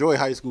didn't enjoy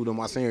high school till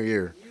my senior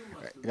year.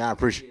 And I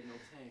appreciate.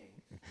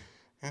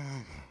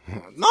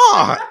 No,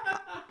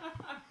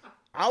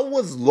 I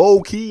was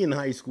low key in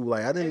high school.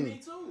 Like, I didn't.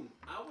 Me too.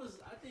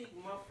 I think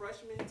my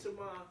freshman to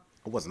my.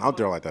 I wasn't out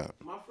there like that.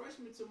 My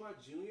freshman to my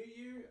junior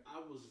year, I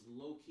was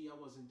low key. I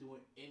wasn't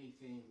doing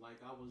anything.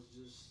 Like, I was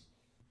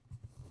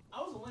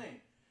a lame.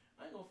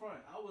 I ain't gonna front.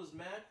 I was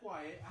mad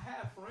quiet. I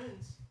had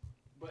friends,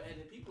 and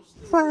then people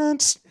still.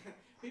 Friends.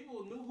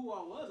 People knew who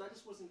I was. I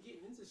just wasn't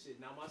getting into shit.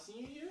 Now my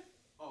senior year,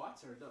 I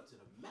turned up to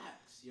the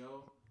max,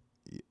 yo.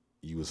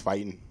 You was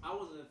fighting? I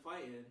wasn't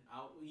fighting.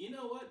 You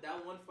know what?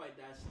 That one fight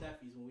that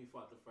Steffi's when we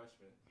fought the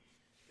freshmen.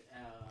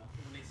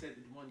 When they said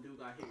that one dude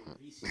got hit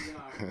with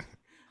VCR.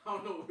 I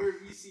don't know where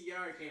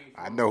VCR came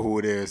from. I know who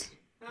it is.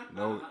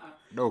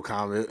 No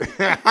comment.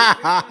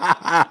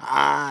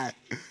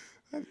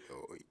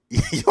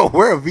 Yo,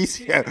 where a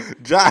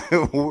VCR? John,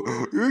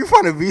 where you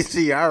find a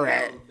VCR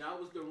at? That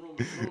was the rumor.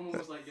 The rumor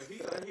was like, yo, he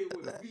got hit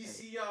with a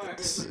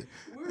VCR.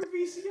 Where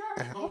VCR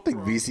come from? I don't think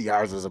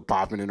VCRs was a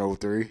popping in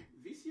 03.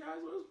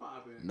 VCRs was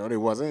popping. No, they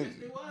wasn't.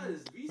 Yes, it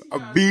was.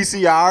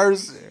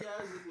 VCRs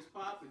was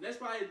popping. They was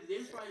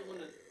probably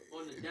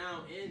on the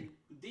down end.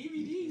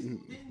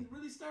 DVDs didn't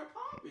really start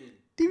popping.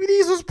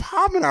 DVDs was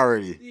popping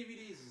already.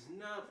 DVDs is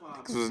not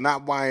popping. Because was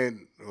not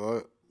buying.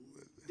 What?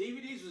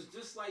 DVDs was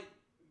just like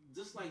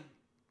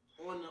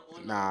on the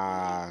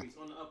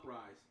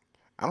uprise.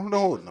 I don't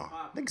know. No,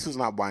 niggas was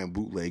not buying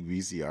bootleg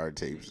VCR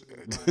tapes.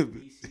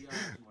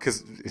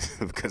 Because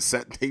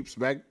cassette tapes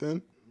back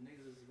then.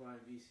 Niggas was buying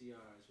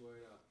VCRs.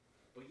 Word up.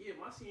 But yeah,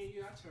 my senior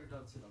year, I turned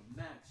up to the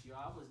max. Yo,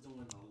 I was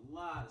doing a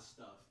lot of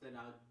stuff that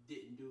I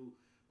didn't do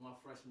my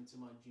freshman to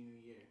my junior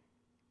year.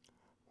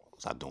 What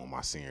was I doing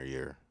my senior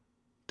year?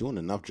 Doing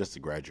enough just to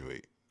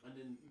graduate. And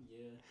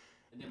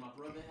then my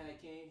brother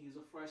came. He was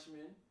a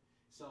freshman.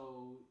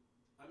 So,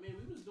 I mean,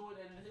 we was doing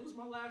that, and it was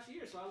my last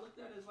year. So I looked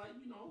at it as like,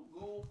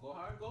 go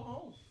hard, go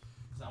home.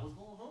 Because I was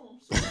going home.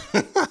 So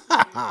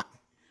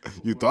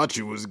you thought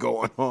you was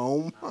going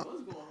home? I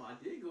was going home. I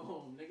did go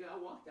home. Nigga, I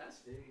walked that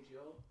stage,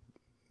 yo.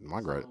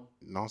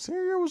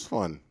 Senior year was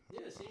fun.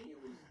 Yeah, senior year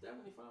was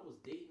definitely fun. I was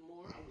dating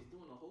more. I was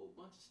doing a whole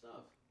bunch of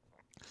stuff.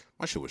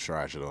 My shit was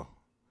trash, though.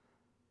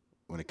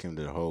 When it came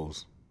to the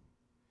hoes.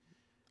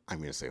 I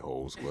mean to say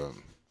hoes, but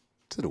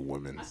to the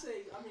women.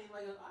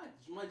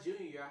 My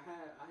junior year,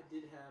 I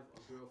did have a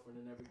girlfriend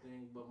and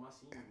everything, but my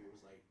senior year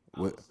was like,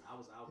 I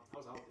was out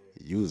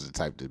there. You was the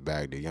type to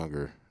bag the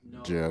younger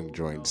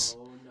joints.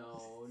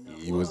 No.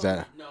 You was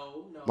that?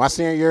 No. My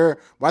senior year,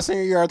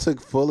 I took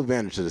full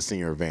advantage of the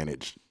senior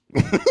advantage.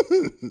 My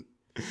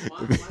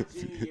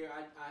junior year,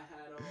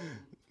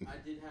 I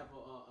did have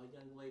a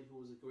young lady who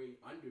was a grade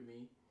under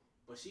me,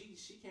 but she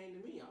came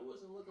to me. I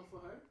wasn't looking for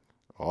her.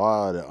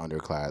 All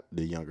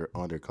the younger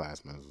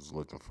underclassmen was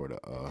looking for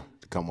to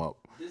come up.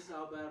 This is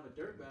how bad of a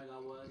dirtbag I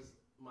was.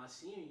 My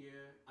senior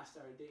year, I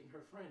started dating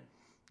her friend.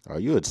 Oh,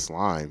 you had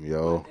slime,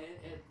 yo.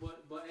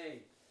 But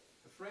hey,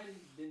 the friend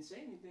didn't say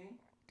anything.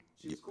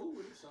 She was cool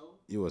with it, so.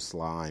 You a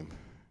slime.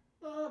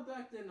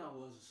 Back then I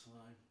was a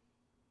slime.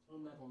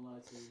 I'm not gonna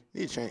lie to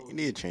you. You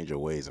need to change your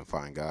ways and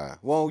find God.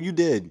 Well, you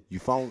did. You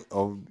found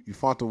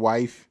the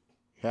wife,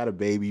 you had a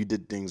baby, you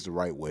did things the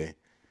right way.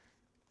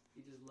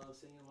 You just love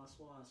singing my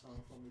swan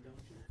song for me, don't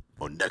you?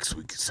 On next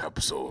week's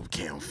episode of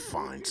Cam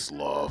Finds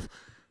Love.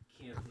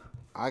 Cam's not.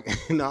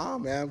 Nah,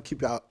 man,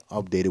 keep y'all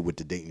updated with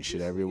the dating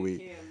shit every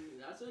week.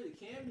 I tell you,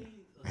 Cam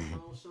needs a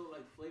show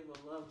like Flavor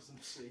of Love or some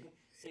shit.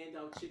 Hand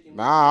out chicken.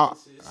 Nah,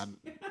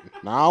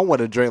 I want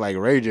to drink like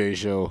Ray J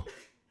show.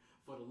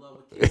 For the love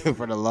of Cam.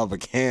 For the love of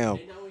Cam.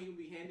 Ain't that when you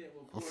be handed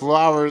with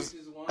Flowers.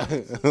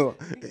 wine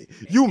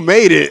You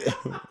made it.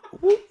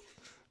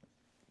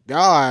 Y'all,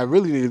 I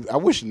really need. I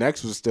wish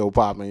Next was still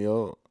popping,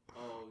 yo.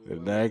 Oh, The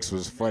Next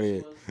was funny.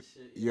 Next was the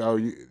shit, Yo,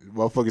 you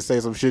motherfucker say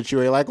some shit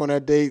you ain't like on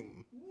that date.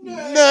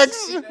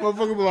 Next,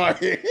 motherfucker be like,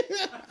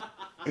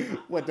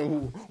 what did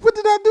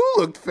I do?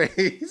 Look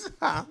face.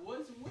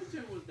 What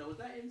gym was that? Was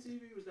that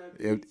MTV? Was that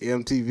BT?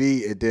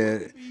 MTV. It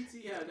did.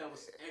 BT, yeah, that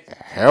was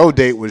extra. Hell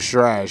Date was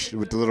trash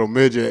with the little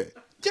midget.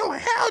 Yo,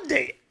 Hell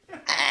Date.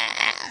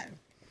 That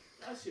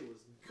shit was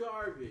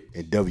garbage.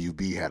 And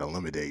WB had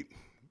Eliminate.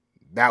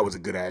 That was a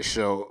good ass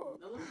show.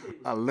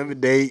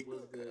 Eliminate Was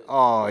good.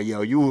 Oh,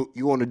 yo,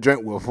 you on the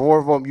drink with 4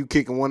 of them? You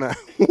kicking one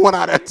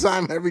out at a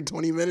time every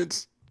 20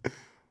 minutes?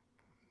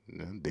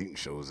 Them dating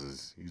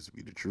shows used to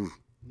be the truth.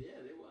 Yeah,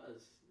 they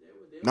was.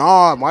 They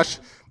Nah, my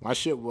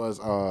shit was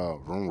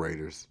Room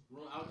Raiders.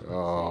 Room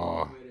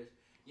Raiders.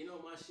 You know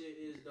what my shit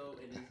is though,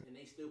 and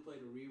they still play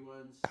the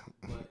reruns.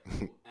 But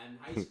in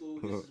high school,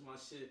 this is my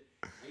shit.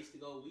 We used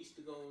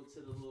to go to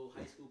the little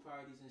high school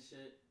parties and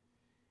shit.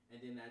 And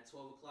then at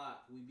 12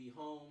 o'clock, we'd be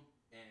home.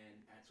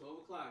 And at 12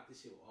 o'clock,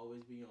 this shit will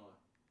always be on.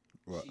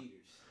 What?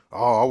 Cheaters.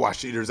 Oh, I watch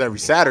Cheaters every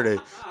Saturday.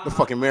 The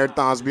fucking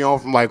marathons be on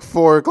from like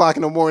 4 o'clock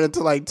in the morning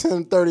to like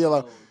 10:30.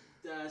 Like,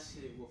 that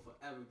shit will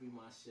forever be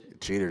my shit.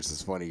 Cheaters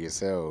is funny as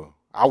hell.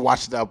 I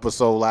watched the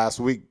episode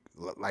last week,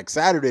 like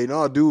Saturday.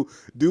 No, dude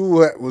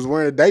was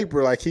wearing a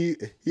diaper. Like he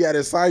had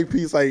his side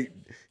piece. Like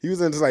he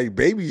was into like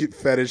baby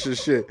fetish and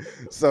shit.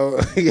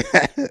 So he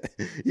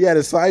had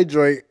a side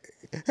joint.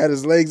 Had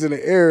his legs in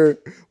the air,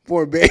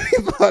 pouring baby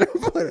powder,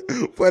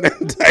 put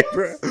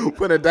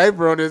a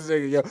diaper on this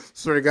nigga. Yo,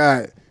 swear to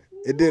God,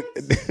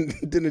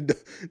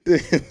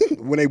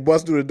 when they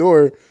bust through the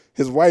door,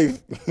 his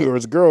wife or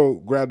his girl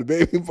grabbed the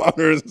baby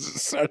powder and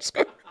starts.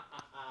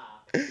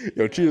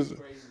 Yo, Cheers.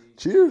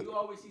 You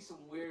always see some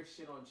weird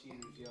shit on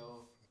Cheaters,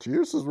 yo.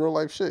 Cheers is real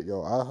life shit,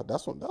 yo.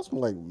 That's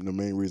like the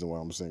main reason why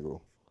I'm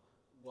single.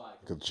 Why?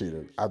 Because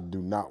Cheater, I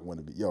do not want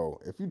to be. Yo,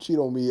 if you cheat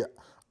on me,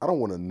 I don't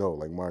want to know,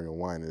 like Mario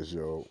Wine is,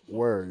 yo.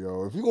 Word,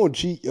 yo. If you gonna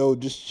cheat, yo,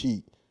 just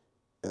cheat.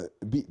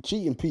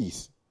 Cheat in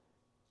peace.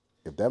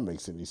 If that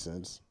makes any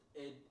sense.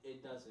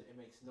 It doesn't. It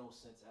makes no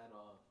sense at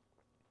all.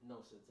 No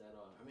sense at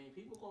all. I mean,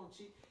 people gonna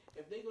cheat.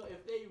 If they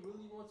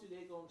really want to,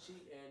 they gonna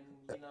cheat, and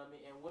you know what I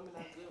mean. And women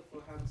are good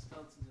for having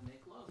skeletons in their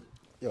closet.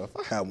 Yo, if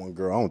I had one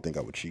girl, I don't think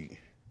I would cheat.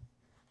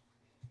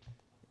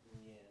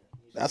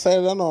 Yeah. I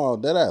said that no,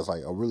 that ass.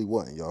 Like I really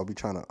wouldn't, yo. I'll be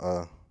trying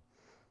to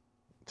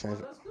change.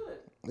 That's good.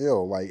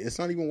 Yo, like it's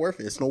not even worth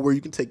it. It's nowhere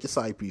you can take your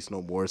side piece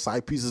no more.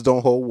 Side pieces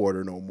don't hold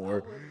water no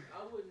more.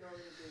 I wouldn't know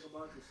anything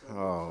about this.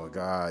 Oh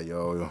God,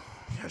 yo.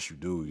 Yes, you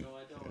do. No,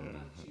 I don't. I'm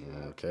not cheated.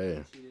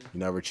 Okay. You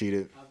never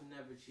cheated? I've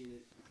never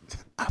cheated.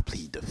 I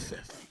plead the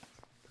fifth.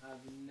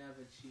 I've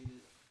never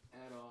cheated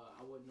at all.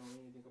 I wouldn't know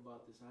anything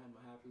about this. I am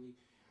a happily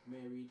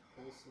married,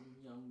 wholesome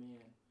young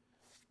man.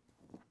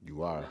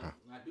 You are, huh?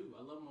 I do.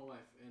 I love my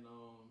wife, and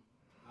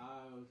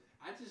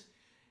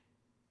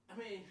I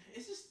mean,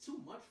 it's just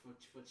too much for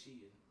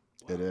cheating.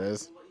 Wow. It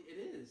is.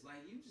 It is.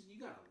 Like you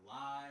gotta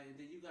lie, and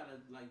then you gotta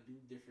like do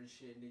different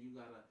shit, and then you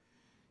gotta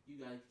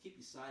keep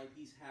your side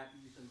piece happy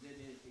because then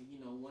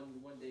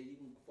one day you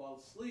can fall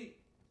asleep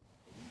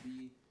and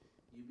you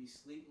be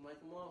sleeping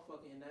like a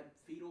motherfucker in that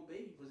fetal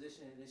baby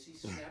position, and then she's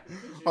snapping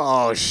pictures.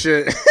 Oh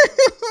shit.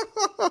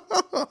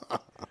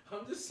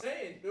 I'm just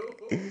saying,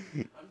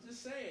 dude. I'm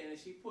just saying, and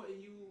she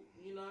putting you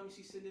know what I mean,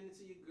 she's sending it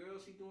to your girl,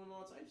 she doing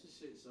all types of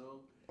shit,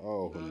 so.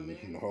 Oh, you know what I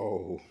mean?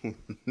 no.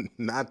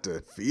 Not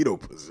the fetal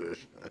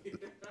position.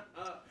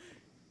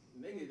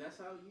 Nigga, that's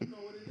how you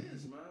know what it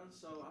is, man.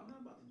 So I'm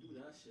not about to do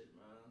that shit,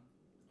 man.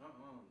 I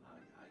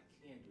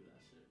can't do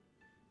that shit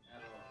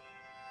at all.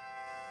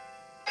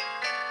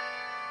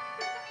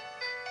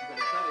 You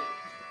better cut it.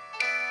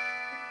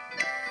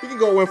 We can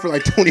go in for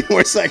like 20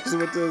 more seconds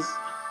with this.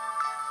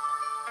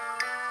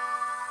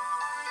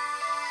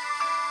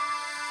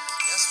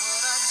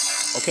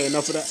 Okay,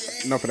 enough of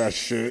that. Enough of that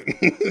shit.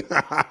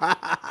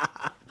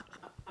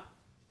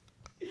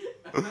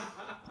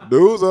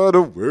 Those are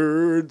the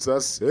words I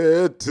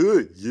said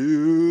to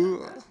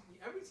you.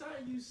 Every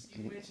time you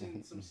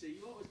mention some shit,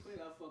 you always play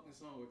that fucking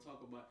song or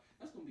talk about.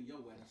 That's gonna be your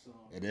wedding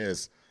song. It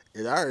is.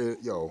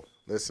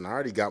 Listen, I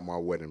already got my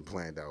wedding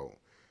planned out.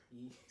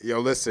 Yo,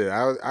 listen,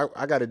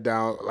 I got it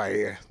down,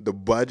 like the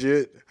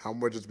budget, how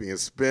much is being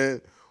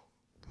spent,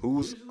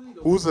 who's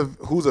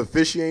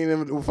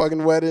officiating the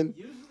fucking wedding.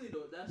 Usually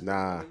though, that's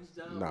nah.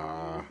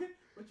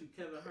 What you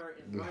Kevin Hart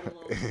and right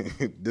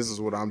along. This is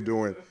what I'm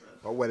doing.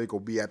 My wedding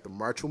gonna be at the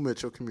Marshall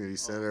Mitchell Community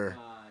Center.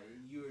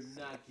 You're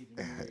not kidding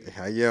me.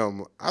 I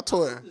am. I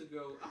told her.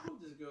 I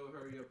hope this girl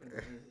hurry up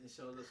and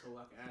show us so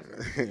I can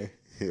ask her.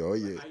 Oh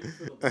yeah. How you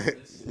feel about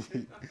this?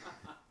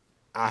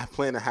 I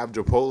plan to have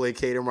Chipotle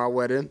cater my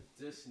wedding.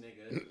 This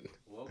nigga.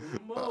 Welcome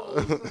to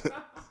Moe's.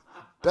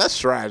 That's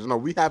trash. No,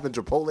 we having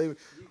Chipotle.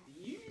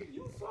 You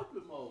fuck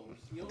with Moe's.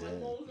 You don't like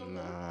Moe's no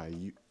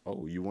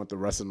more? You want the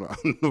rest of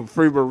the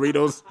free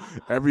burritos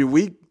every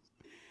week?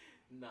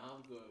 Nah,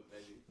 I'm good,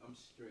 baby. I'm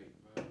straight,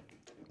 man.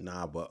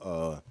 Nah, but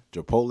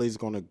Chipotle's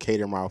gonna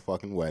cater my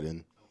fucking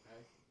wedding.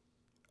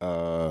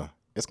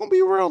 It's gonna be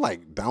a real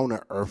like down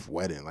to earth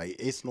wedding. Like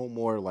it's no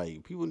more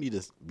like people need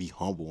to be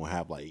humble and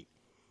have like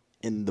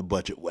in the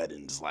budget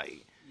weddings.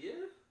 Like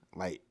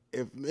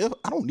if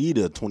I don't need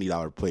a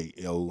 $20 plate,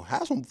 yo,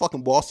 have some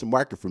fucking Boston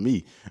market for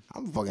me.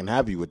 I'm fucking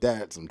happy with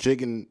that. Some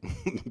chicken,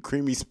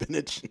 creamy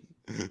spinach.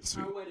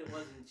 Our wedding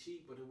wasn't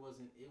cheap, but it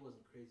wasn't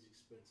crazy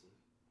expensive.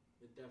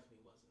 It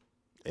definitely wasn't.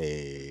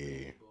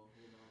 Hey,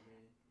 You know what I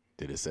mean?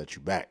 did it set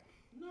you back?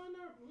 No.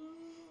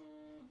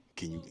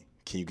 Can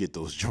you get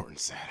those Jordan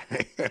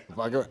Saturday?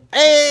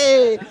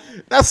 Hey,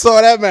 that's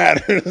all that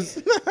matters.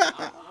 I'm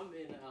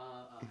in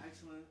an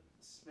excellent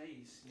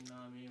space, you know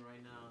what I mean,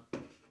 right now,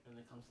 when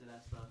it comes to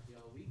that stuff. Yo,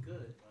 we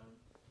good, man.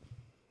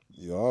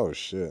 Yo, oh,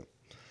 shit.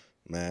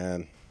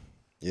 Man.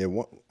 Yeah,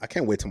 I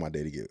can't wait till my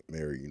day to get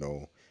married, you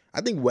know.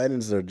 I think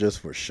weddings are just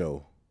for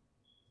show.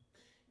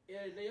 Yeah,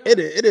 they are.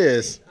 It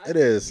is. It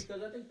is.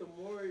 Because I think the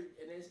more, and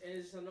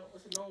it's a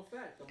known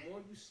fact, the more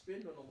you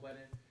spend on a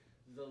wedding,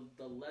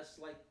 the less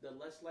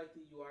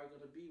likely you are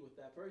going to be with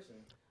that person.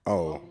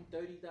 Oh.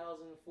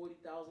 30,000,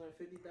 40,000,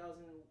 50,000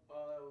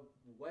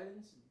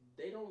 weddings,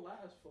 they don't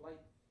last for like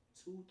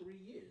 2-3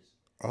 years.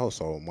 Oh,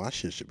 so my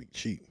shit should be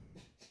cheap.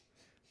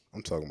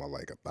 I'm talking about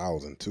like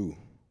 1,000 too.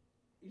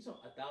 You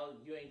talking 1,000?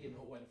 You ain't getting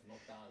no wedding for no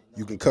 1,000. No.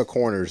 You can cut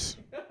corners.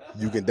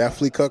 You can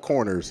definitely cut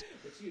corners.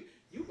 But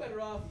you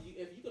better off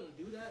if you're gonna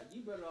do that.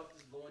 You better off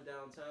just going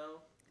downtown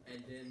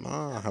and then.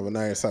 Nah, have a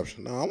nice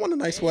reception. No, I want a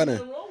nice wedding.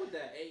 Ain't nothing wrong with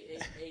that.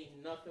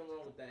 Ain't nothing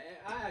wrong with that.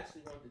 I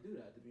actually want to do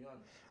that, to be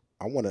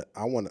honest.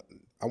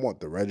 I want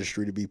the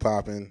registry to be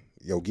popping.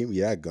 Yo, give me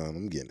that gun.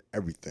 I'm getting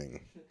everything.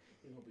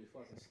 You gonna be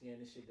fucking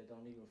scanning shit that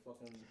don't even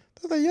fucking.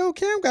 They're like, yo,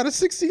 Cam got a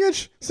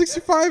 60-inch,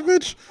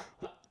 65-inch,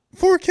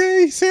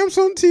 4K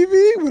Samsung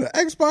TV with an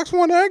Xbox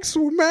One X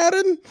with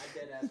Madden,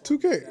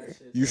 2K.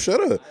 You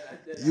shoulda.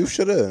 You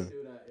shoulda.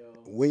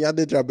 When y'all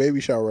did your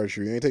baby shower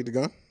registry, you ain't take the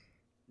gun?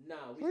 Nah,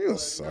 you a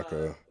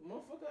sucker.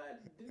 Motherfucker, I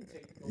didn't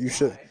take the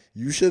gun.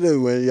 You should have.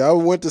 When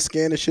y'all went to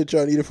scan the shit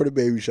y'all needed for the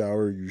baby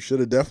shower, you should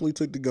have definitely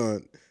took the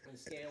gun. And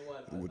scan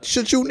what?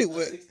 Shit you need.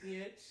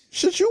 60-inch?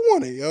 Shit you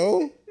wanted,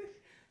 yo.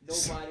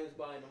 Nobody was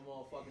buying no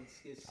motherfucking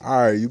skits.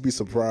 All right, you be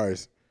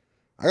surprised.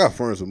 I got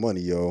friends with money,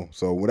 yo.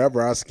 So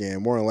whenever I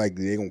scan, more than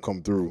likely they gonna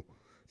come through.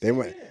 They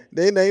might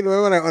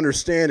not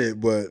understand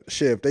it, but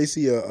shit, if they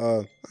see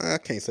I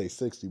can't say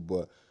 60,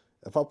 but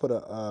if I put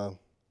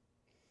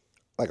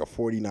like a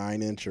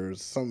 49-inch or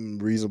something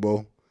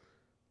reasonable,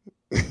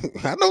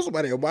 I know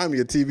somebody will buy me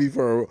a TV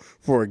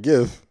for a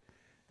gift.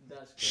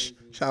 That's crazy.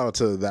 Shout out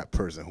to that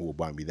person who will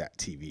buy me that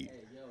TV.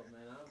 Hey, yo,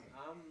 man,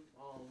 I'm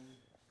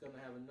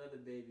gonna have another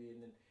baby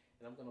and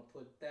I'm gonna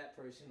put that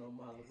person on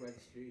my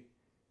registry.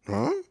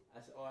 Huh? I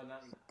said,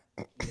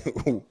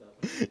 oh,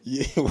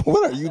 yeah,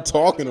 what are you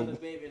talking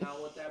about? Baby and I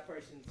want that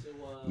person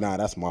to, nah,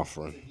 that's my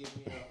friend. To give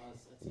me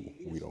a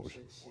TV. We don't.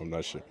 Shit, I'm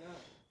not sure. not?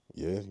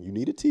 Yeah, you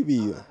need a TV.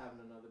 I'm not having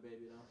another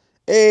baby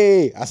though.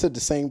 Hey, I said the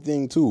same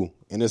thing too,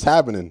 and it's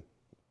happening.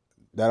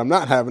 That I'm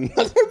not having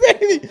another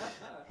baby.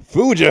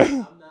 Fuja. I'm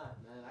not,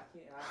 man. I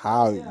can't.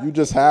 How you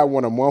just had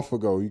one a month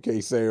ago? You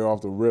can't say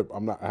off the rip.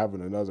 I'm not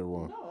having another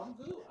one. No, I'm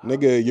good.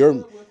 Nigga,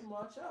 I'm good with my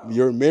child.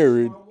 you're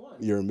married.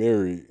 You're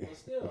married. And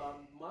still,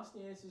 my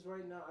stance is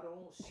right now. I don't.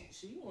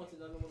 She wants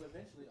another one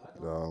eventually. I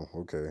don't. Oh,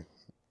 okay.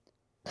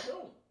 I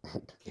don't.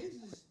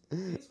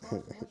 Kids cost too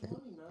much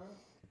money, man.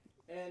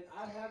 And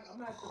I'm at the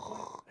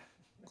point.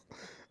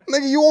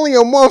 Nigga, you only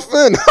a month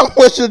in. How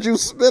much should you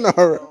spend on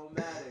her? Don't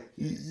matter.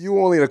 You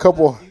only a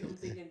couple. I'm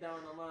thinking down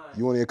the line.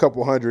 You only a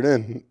couple hundred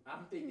in.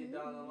 I'm thinking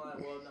down the line.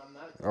 Well, I'm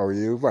not. Oh,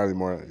 you probably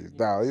more.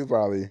 You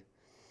probably.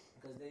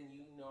 Because then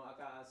I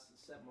gotta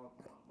set my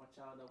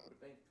child up with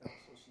a bank account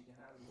so she can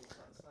have a little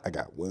something. I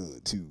got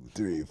 1, 2,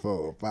 3,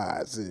 4,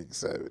 5, 6,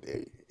 7,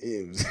 8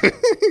 M's. You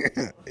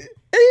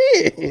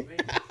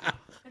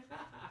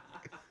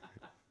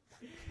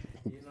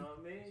know what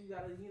I mean? You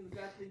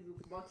gotta think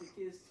about your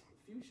kids'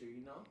 future,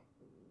 you know.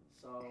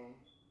 So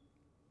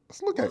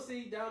we'll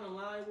see down the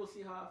line. We'll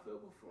see how I feel.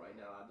 But for right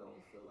now, I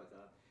don't feel like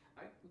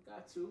I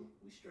got two.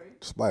 We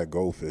straight. Just buy a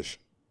goldfish.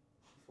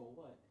 For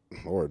what?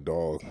 Or a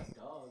dog. A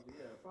dog, yeah,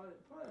 probably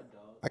a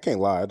dog. I can't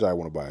lie. I just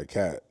want to buy a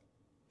cat.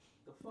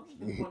 The fuck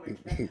you want a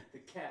cat? The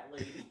cat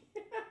lady.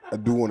 I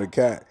do want a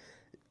cat.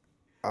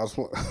 I was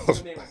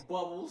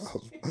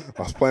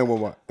playing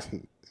with my.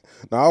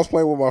 No, I was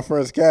playing with my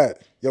friend's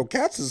cat. Yo,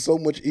 cats is so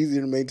much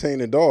easier to maintain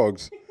than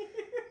dogs.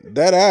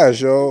 That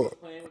ass, yo.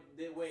 Wait.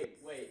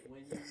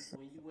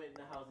 When you went in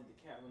the house, did the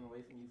cat run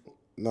away from you?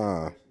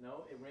 Nah.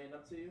 No, it ran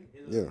up to you.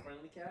 It was a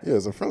friendly cat. Yeah,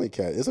 it's a friendly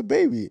cat. It's a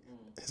baby.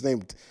 His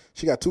name.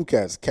 She got 2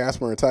 cats,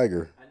 Casper and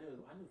Tiger. I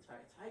knew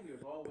Tiger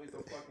is always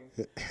a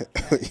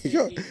fucking.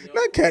 Yo,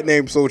 that cat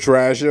named so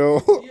trash,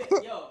 yo.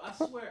 Yeah, yo, I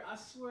swear,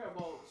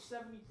 about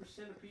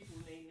 70% of people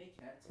name their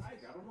cat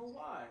Tiger. I don't know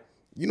why.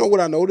 You know what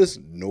I noticed?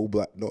 No,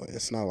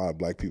 it's not a lot of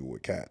black people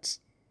with cats.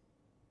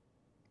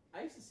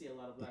 I used to see a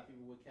lot of black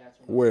people with cats.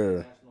 Where? I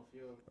was in National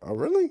Field. Oh,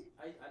 really?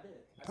 I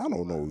did. I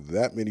don't know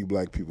that many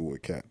black people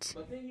with cats.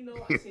 But then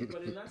I've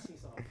seen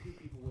some few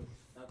people with.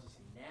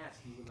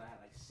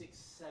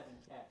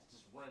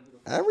 running through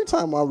the Every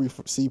time I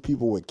see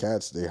people with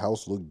cats, their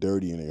house look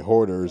dirty and they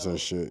hoarders and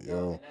shit,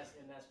 yo. And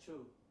that's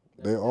true.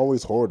 They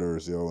always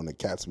hoarders, yo, and the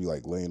cats be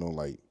like laying on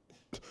like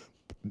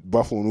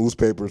Buffalo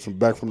newspapers from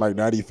back from like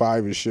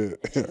 '95 and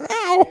shit. They just be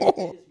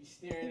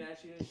staring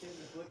at you and shit,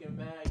 just looking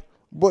back.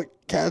 But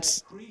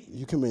cats,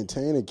 you can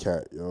maintain a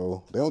cat,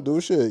 yo. They don't do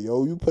shit,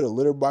 yo. You put a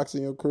litter box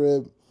in your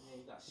crib. Yeah,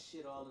 you got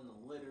shit all in the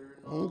litter.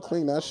 And all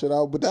Clean that shit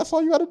out, but that's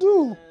all you gotta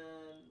do. And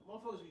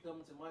motherfuckers be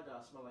coming to my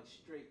job smell like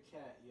straight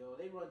cat, yo.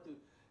 They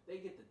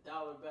get the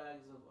dollar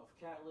bags of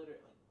cat litter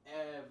like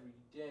every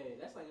day.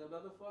 That's like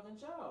another fucking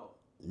child.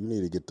 You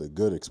need to get the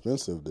good,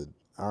 expensive, the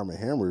Arm &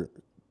 Hammer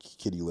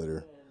kitty litter.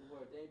 And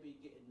where they be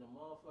getting the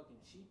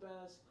motherfucking cheap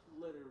ass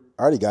litter.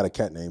 I already got a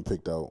cat name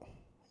picked out.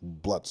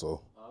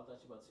 Blutzo. Oh, I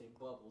thought you about to say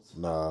Bubbles.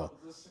 Nah.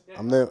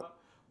 I'm there.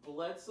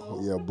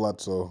 Bledsoe? Yeah,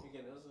 Blutzo.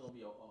 Again, this is going to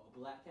be a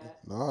black cat?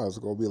 Nah, it's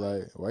going to be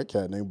like a white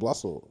cat named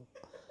Blutzo.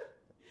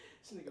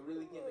 This nigga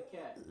really getting a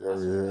cat.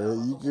 Yeah.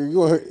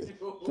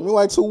 Give me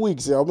like 2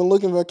 weeks, yo. I've been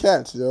looking for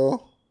cats,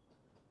 yo.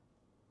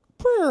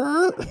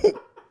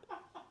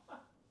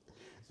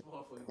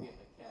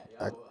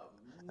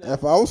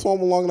 If I was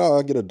home long enough,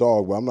 I'd get a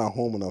dog, but I'm not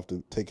home enough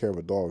to take care of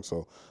a dog,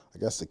 so I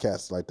guess the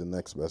cat's like the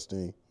next best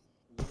thing.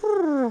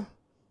 I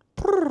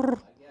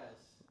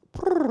guess.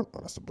 Oh,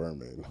 that's the burn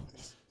man.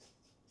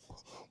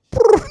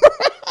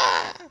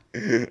 You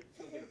get a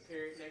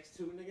parrot next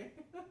to nigga?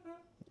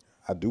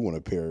 I do want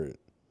a parrot.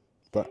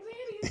 But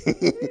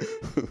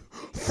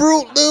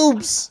Fruit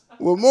Loops!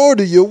 What more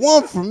do you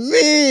want from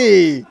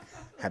me?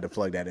 Had to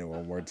plug that in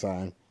one more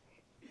time.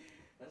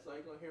 That's all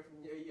you're going to hear from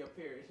your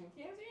parrot.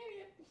 Can't see it.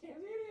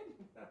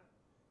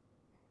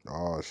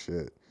 Oh,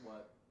 shit.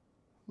 What?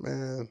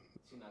 Man.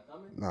 She not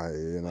coming?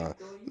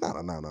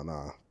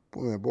 Nah.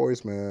 Man,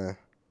 boys, man.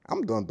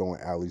 I'm done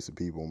throwing alleys to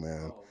people,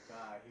 man. Oh,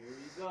 God. Here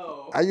we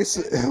go. I used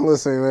to,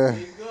 listen,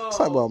 man.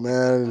 Talk about,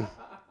 man.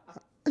 I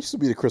used to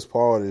be the Chris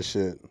Paul of this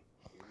shit.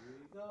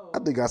 I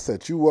think I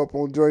set you up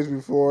on joints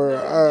before.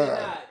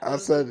 No, I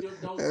said.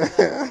 Don't tell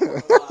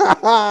that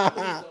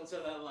lie. Don't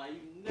tell that lie.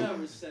 You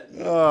never set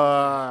me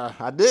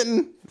up. I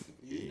didn't.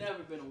 You've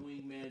never been a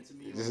wingman to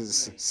me.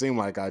 It seemed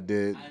like I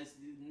did.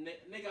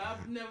 Nigga,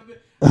 I've never been.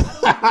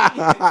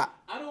 I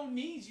don't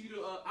need you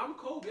to. I'm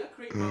Kobe. I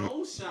create my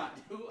own shot,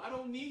 dude. I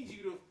don't need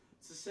you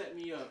to set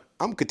me up.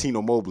 I'm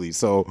Katino Mobley,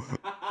 so.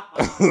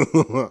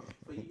 For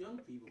you young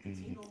people,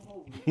 Katino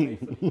Mobley played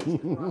for the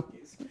Houston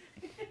Rockets.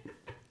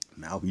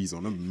 Now he's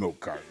on a milk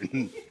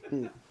carton.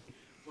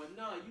 But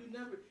no, you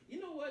never. You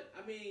know what?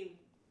 I mean,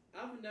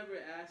 I've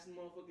never asked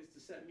motherfuckers to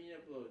set me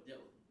up or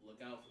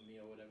look out for me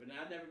or whatever. And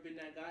I've never been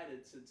that guy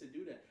to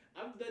do that.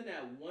 I've done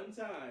that one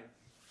time.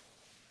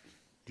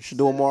 You should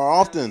do it more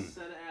often.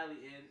 Set an alley,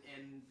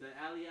 and the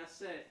alley I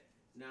set,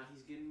 now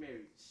he's getting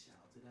married. Shout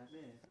out to that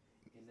man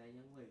and that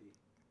young lady.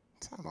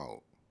 Time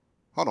out.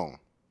 Hold on.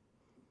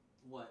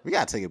 What? We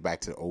gotta take it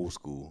back to the old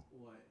school.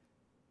 What?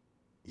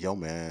 Yo,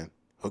 man,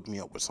 hook me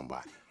up with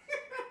somebody.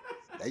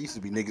 That used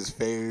to be niggas'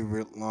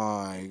 favorite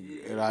line.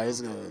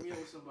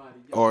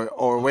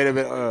 Or wait a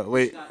minute.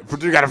 Wait,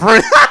 you got a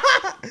friend?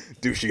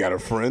 Dude, she got a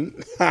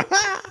friend. Word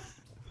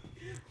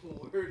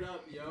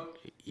up, yo.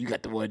 You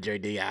got the one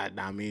JD. I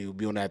mean, we'll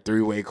be on that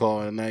 3-way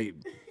call at night.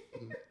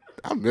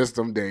 I miss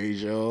them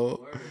days, yo.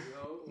 Word,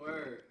 yo.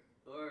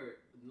 Word.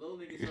 Little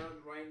niggas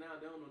right now,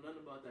 they don't know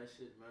nothing about that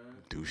shit, man.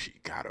 Dude, she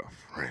got a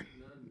friend.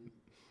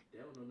 They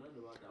don't know nothing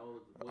about that.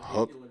 What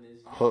Hook. they doing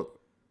is, Hook.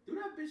 Dude,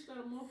 that bitch got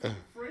a motherfucking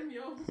friend,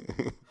 yo.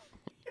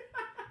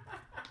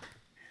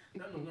 I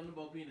don't know nothing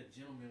about being a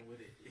gentleman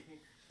with it.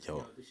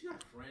 Yo, she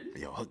got a friend?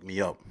 Yo, hook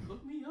me up.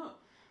 Hook me up.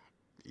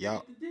 Yo.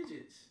 Get the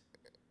digits.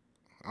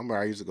 I remember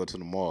I used to go to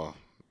the mall.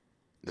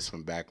 This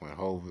one back when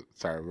Hov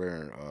started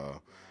wearing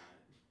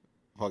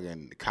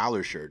fucking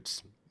collar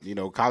shirts. You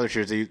know, collar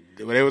shirts, when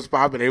they was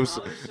popping, they was...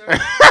 Toward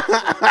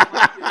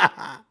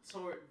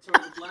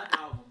the Black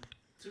Album,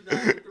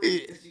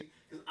 2003.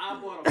 Because I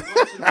bought a bunch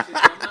of them shit.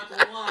 I'm not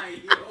going to lie,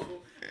 yo.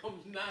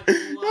 I'm not going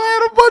to lie. I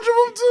had a bunch of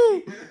them,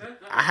 too.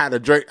 I had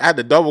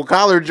the double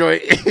collar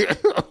joint. Yo,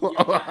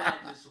 I had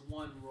this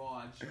one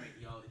raw drink,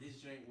 yo.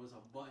 This drink was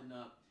a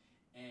button-up,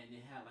 and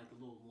it had, like, a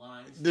little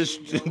lines. The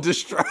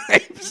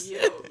stripes. Yo,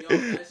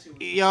 that shit was...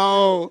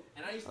 Yo.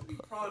 And I used to be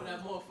proud of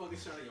that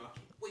motherfucking shirt. Yo, I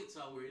can't wait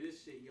till I wear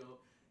this shit, yo.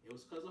 It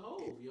was because of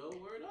Hov, yo.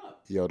 Word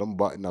up. Yo, them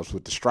button-ups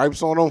with the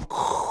stripes on them.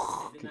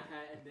 And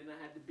then I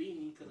had the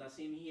beanie because I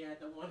seen he had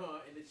the one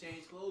on in the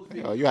change clothes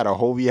video. Yo, you had a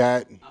Hovey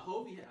hat? A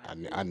Hovey hat.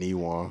 I need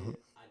one.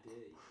 I did.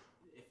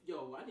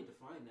 I need to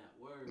find that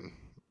word.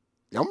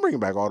 I'm bringing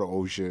back all the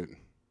old shit.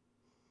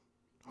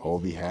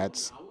 Hovey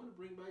hats. I want to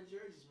bring back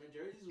jerseys, man.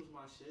 Jerseys was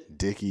my shit.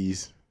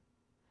 Dickies.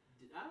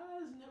 I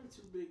was never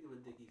too big of a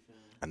Dickie fan.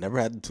 I never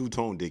had the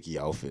two-tone Dickie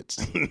outfits.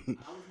 I was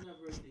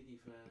never a Dickie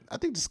fan. I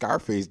think the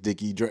Scarface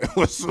Dickie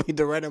was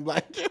the red and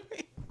black joint.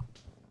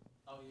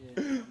 Oh,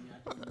 yeah.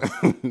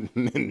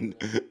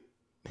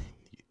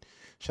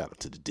 Shout out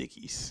to the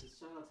Dickies.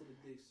 Shout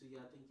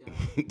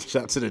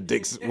out to the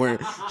Dicks. So y'all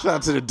think Shout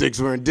out to the Dicks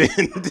wearing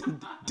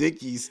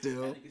Dickies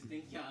still. Niggas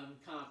think y'all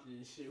confident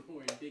and shit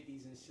wearing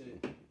Dickies and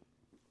shit.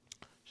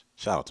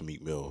 Shout out to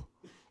Meek Mill.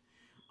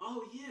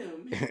 Oh yeah,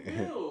 Meek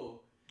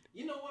Mill.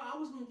 You know what? I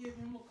was gonna give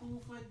him a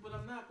cool flake, but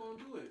I'm not gonna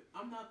do it.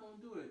 I'm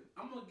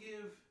gonna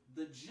give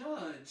the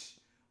judge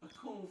a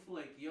cool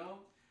flake, yo.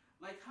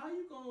 Like, how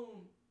you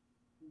gonna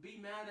be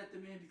mad at the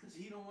man because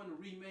he don't want to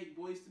remake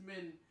Boys to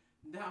Men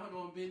Down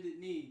on Bended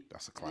Knee?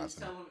 That's a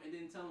classic. And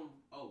then tell him,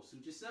 oh,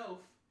 suit yourself,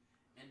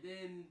 and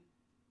then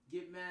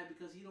get mad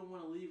because he don't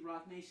want to leave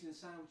Rock Nation and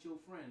sign with your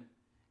friend,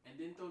 and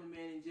then throw the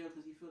man in jail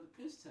because he failed the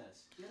piss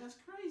test. Yeah, that's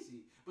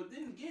crazy. But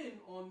then again,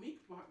 on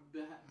Meek's part,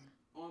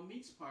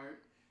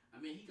 I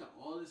mean, he got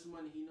all this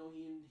money.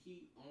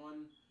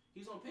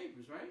 He's on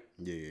papers, right?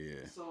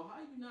 Yeah. So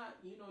how you not?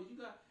 You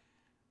got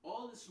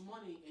all this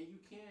money and you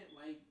can't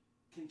like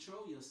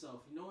control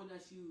yourself, knowing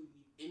that you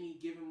any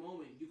given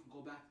moment you can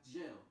go back to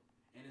jail,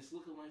 and it's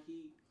looking like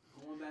he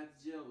going back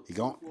to jail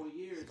 4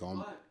 years.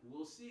 But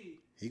we'll see.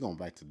 He going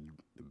back to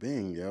the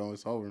Bing, yo.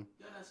 It's over.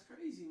 Yeah, that's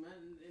crazy, man.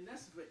 And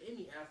that's for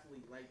any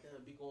athlete like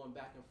that, be going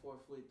back and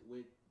forth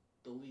with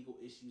the legal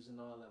issues and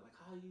all that. Like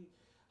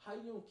how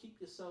you don't keep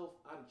yourself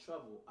out of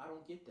trouble? I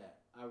don't get that.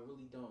 I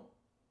really don't.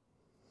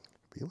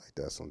 Be like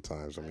that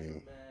sometimes. I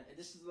mean, man, and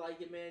this is like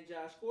your man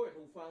Josh Gordon,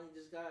 who finally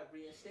just got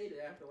reinstated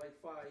after like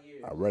 5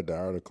 years. I read the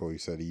article. He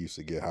said he used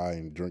to get high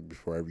and drink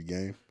before every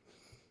game.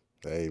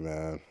 Hey,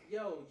 man.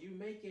 Yo,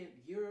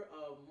 you're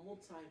a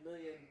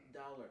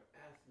multi-million-dollar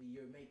athlete.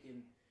 You're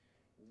making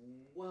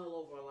well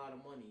over a lot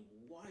of money.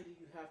 Why do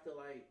you have to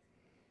like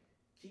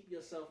keep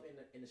yourself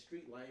in the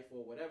street life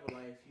or whatever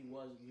life you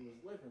was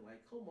living?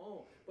 Like, come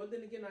on. But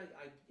then again,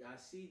 I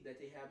see that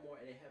they have more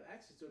and they have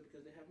access to it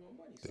because they have more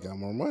money. They got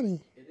more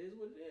money. It is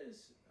what it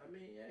is. I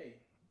mean, hey,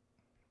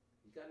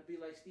 you got to be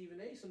like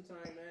Stephen A.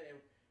 sometime, man, and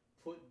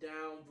put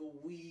down the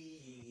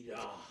weed.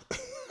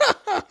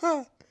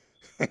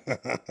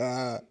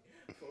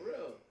 For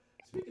real.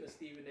 Speaking of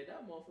Stephen A.,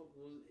 that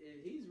motherfucker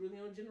he's really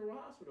on General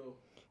Hospital.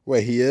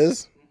 Wait, he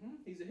is? Mm-hmm.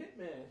 He's a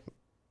hitman.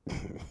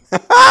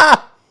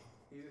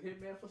 He's a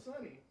hitman for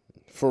Sonny.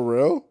 For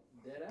real?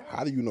 Deadass.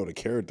 How do you know the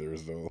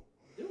characters, though?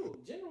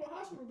 Dude, General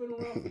Hospital been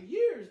around for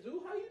years,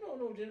 dude. How you don't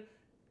know General?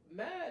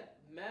 Mad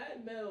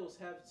Mells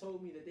have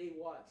told me that they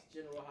watched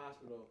General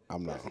Hospital.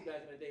 I'm not. Back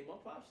in the day, my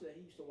pops said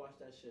he used to watch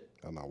that shit.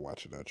 I'm not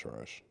watching that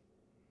trash.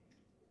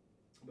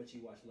 But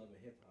you watch Love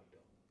and Hip Hop,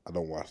 though. I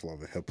don't watch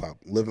Love and Hip Hop.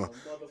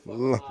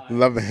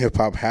 Love and Hip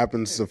Hop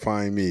happens to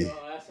find me.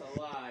 Oh, that's a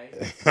lie.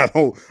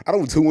 I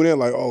don't tune in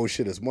like, oh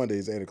shit, it's Monday,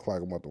 it's 8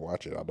 o'clock, I'm about to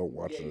watch it. I don't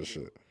watch this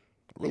shit.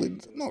 Really?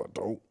 No, I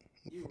don't.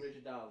 You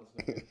Richard Dollars,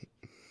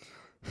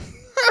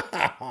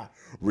 man.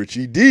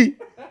 Richie D.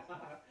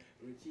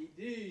 Richie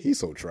D. He's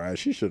so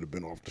trash. He should have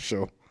been off the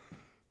show.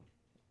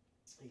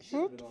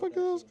 What the fuck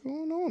else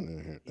going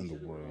on in the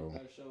world? He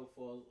that show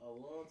for a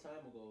long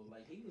time ago.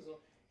 Like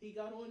he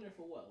got on there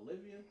for what?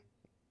 Olivia.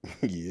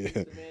 Yeah.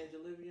 The man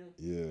Olivia.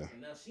 Yeah.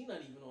 And now she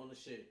not even on the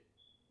shit.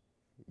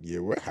 Yeah,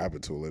 what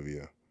happened to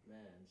Olivia?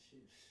 Man,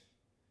 she's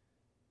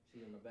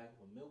in the back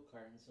of a milk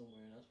carton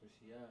somewhere, and that's where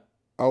she at.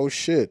 Oh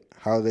shit!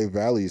 Holiday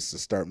Valley is to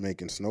start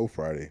making snow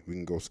Friday. We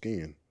can go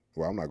skiing.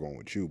 Well, I'm not going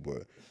with you,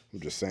 but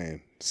I'm just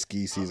saying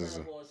ski seasons.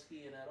 I'm not going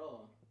skiing at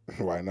all.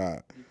 Why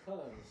not?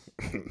 Because.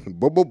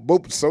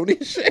 boop,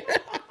 Sony shit.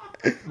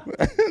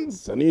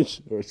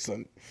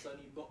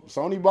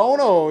 Sonny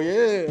Bono,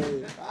 yeah.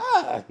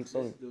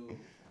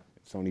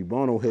 Sonny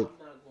Bono hit.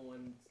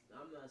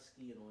 I'm not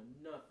skiing on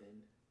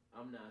nothing.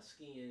 I'm not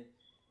skiing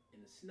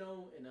in the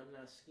snow, and I'm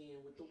not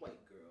skiing with the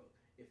white girl,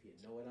 if you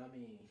know what I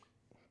mean.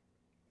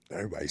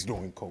 Everybody's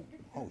doing coke.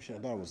 Oh shit, I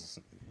thought it was.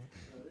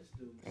 This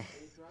dude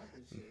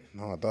dropping shit.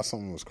 No, I thought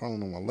something was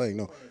crawling on my leg.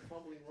 No.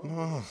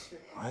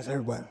 Why is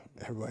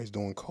everybody's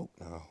doing coke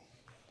now?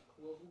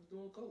 Well, who's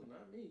doing coke?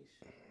 Not me.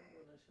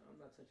 I'm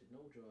not touching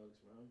no drugs,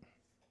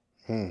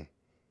 man.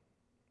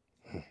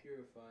 I'm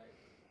purified.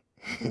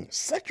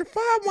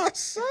 Sanctify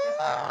myself.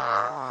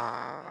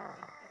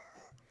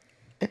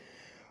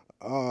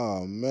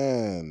 Oh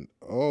man.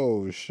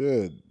 Oh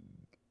shit.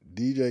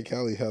 DJ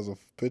Khaled has a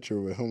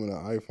picture with him and an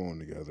iPhone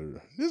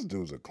together. This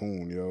dude's a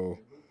coon, yo.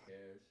 Who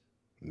cares?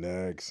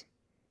 Next.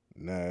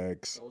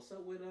 So what's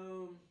up with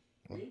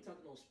we ain't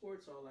talking no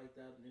sports all like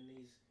that in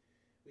these.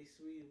 We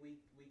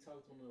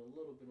talked on a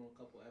little bit on a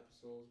couple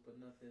episodes, but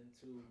nothing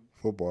too.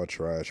 Football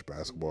trash,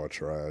 basketball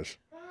trash.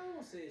 I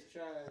don't say it's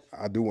trash.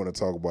 I do want to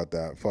talk about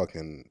that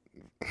fucking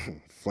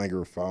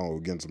flanger foul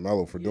against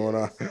Melo for doing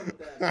that. What's up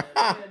with that,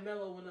 man?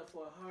 Melo went up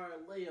for a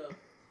hard layup,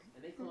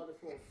 and they called it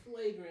for a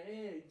flagrant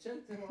and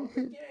ejected him off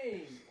the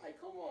game. Like,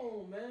 come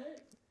on, man.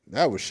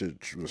 That was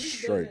shit was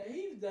straight.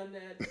 He's done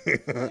that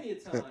plenty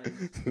of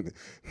times.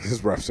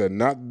 This ref said,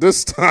 not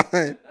this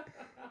time.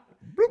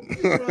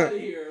 Get out of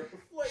here.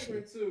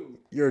 Flagrant too.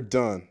 You're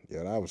done.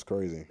 Yeah, that was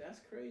crazy. That's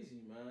crazy,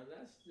 man.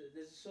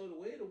 This show the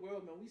way of the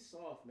world, man. We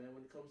soft, man.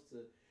 When it comes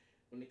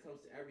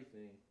to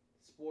everything,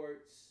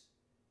 sports,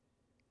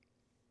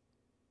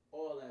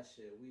 all that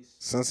shit. We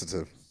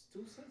sensitive.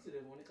 Too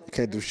sensitive when it comes. You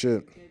can't do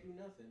shit. You can't do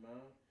nothing,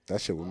 man.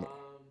 That shit would.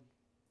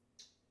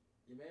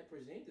 Your man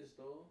Porzingis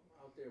though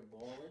out there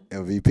balling.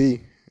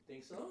 MVP.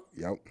 Think so?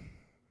 Yep.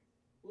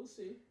 We'll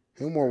see.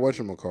 He'll more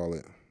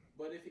whatchamacallit.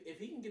 But if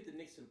he can get the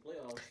Knicks to the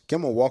playoffs,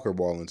 Kemba Walker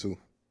balling too.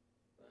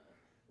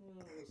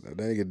 we'll That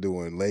nigga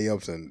doing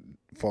layups and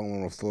falling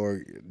on the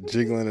floor,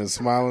 jiggling and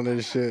smiling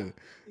and shit.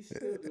 he's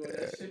still doing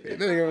that shit. That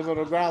nigga was on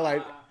the ground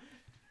like,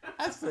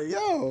 I said,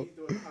 yo. He's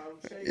doing Harlem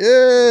Shake.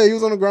 Yeah, he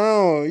was on the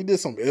ground. He did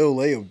some ill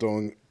layup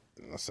throwing.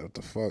 I said, what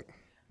the fuck?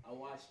 I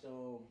watched.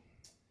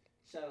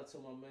 Shout out to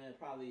my man,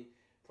 probably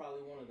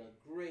one of the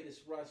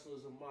greatest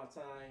wrestlers of my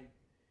time.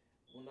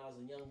 When I was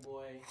a young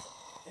boy,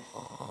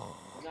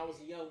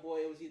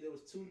 it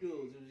was two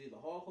dudes. It was either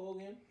Hulk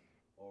Hogan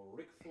or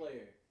Ric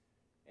Flair,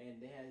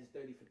 and they had his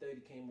 30 for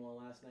 30 came on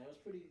last night. It was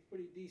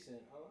pretty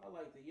decent. I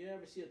liked it. You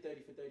never see a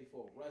 30 for 30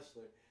 for a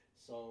wrestler,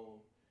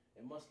 so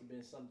it must have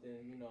been something,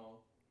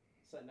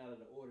 something out of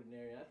the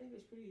ordinary. I think it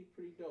was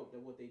pretty dope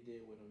that what they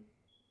did with him.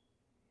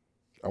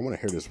 I want to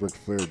hear this Ric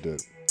Flair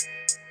dip.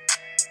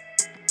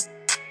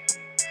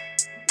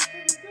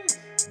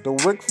 The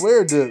Ric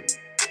Flair dip.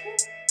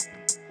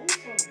 Whose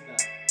song is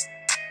that?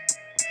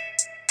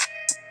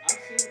 I've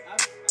seen it the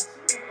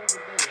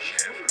other day.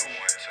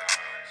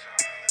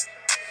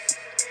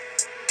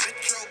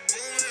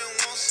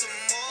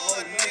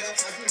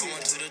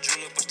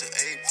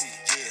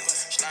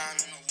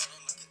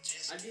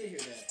 I did hear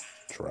that.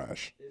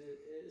 Trash.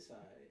 It's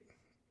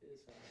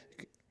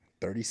alright.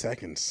 30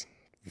 seconds.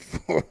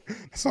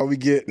 That's all we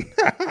get. Word.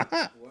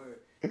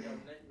 Yo,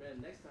 man,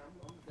 next time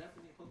I'm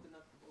definitely hooking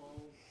up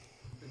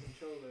the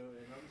controller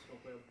and I'm just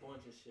gonna play a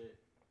bunch of shit.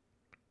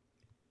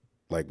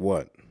 Like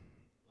what?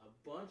 A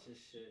bunch of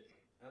shit.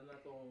 I'm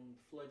not gonna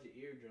flood your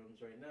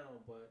eardrums right now,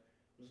 but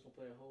I'm just gonna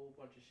play a whole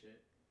bunch of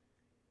shit.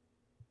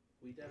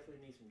 We definitely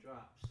need some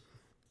drops.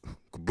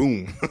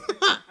 Kaboom.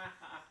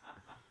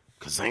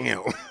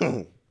 Kazam.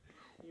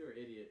 You're an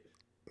idiot.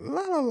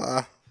 La la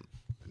la.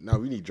 No,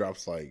 we need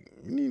drops like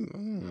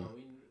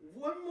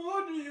What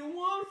more do you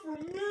want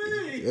from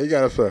me? You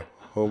gotta say,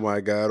 oh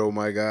my god, oh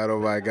my god, oh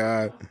my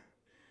god.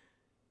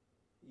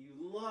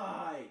 You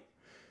lied.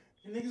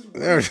 You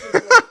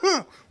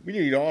niggas we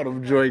need all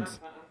them joints.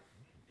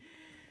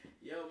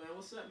 Yo, man,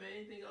 what's up, man?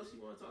 Anything else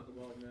you want to talk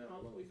about, man?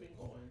 How long we been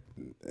going?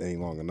 Ain't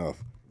long enough.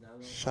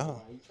 Shut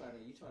up. You trying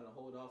to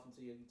hold off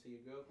until your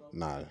girl comes?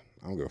 Nah, I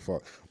don't give a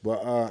fuck.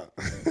 But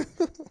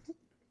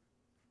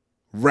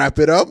wrap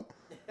it up.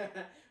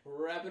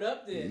 Wrap it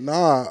up then.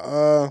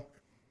 Nah,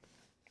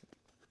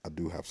 I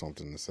do have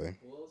something to say.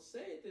 Well, say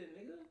it then,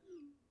 nigga.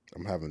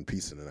 I'm having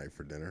pizza tonight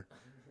for dinner.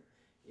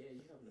 Yeah,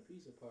 you having a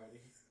pizza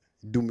party.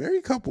 Do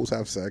married couples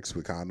have sex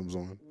with condoms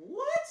on?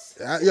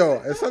 What?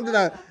 Yo, it's something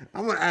that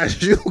I'm gonna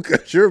ask you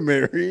because you're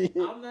married.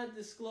 I'm not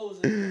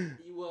disclosing.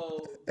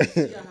 Well, you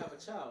see, I have a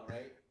child,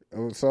 right?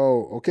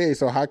 So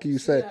how can you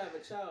say? I have a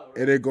child,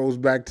 right? And it goes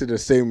back to the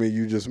statement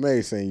you just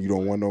made, saying you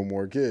don't want no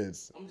more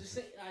kids. I'm just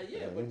saying,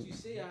 yeah, but you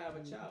see, I have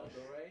a child,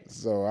 though, right?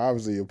 So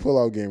obviously your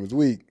pullout game is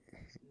weak.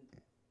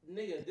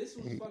 Nigga, this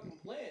was fucking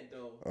planned,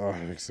 though. Oh,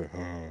 so,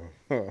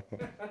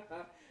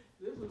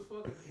 This was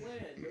fucking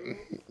planned, dude.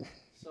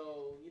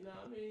 So, you know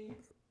what I mean?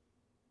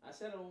 I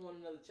said I don't want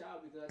another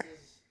child because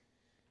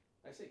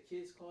I said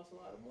kids cost a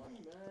lot of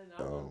money, man.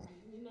 I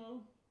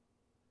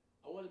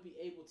want to be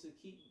able to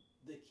keep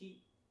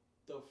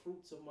the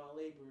fruits of my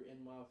labor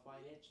and my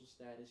financial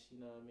status, you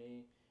know what I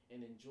mean?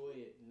 And enjoy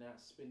it and not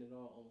spend it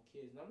all on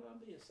kids. And I'm not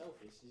being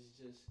selfish. It's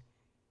just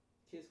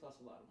kids cost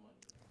a lot of money.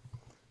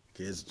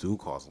 Kids do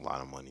cost a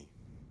lot of money.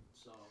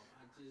 So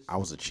I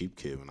was a cheap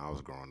kid when I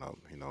was growing up.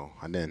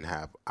 I didn't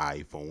have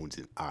iPhones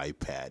and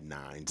iPad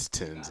 9s,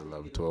 10s,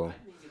 11, 12. I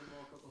didn't get them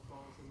all couple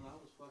phones until I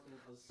was fucking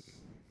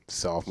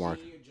Sophomore.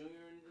 Junior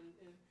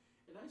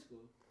in high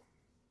school.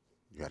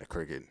 You had a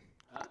Cricket.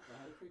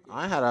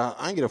 I had a Cricket.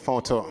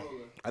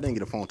 I didn't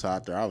get a phone till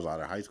after I was out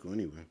of high school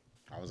anyway.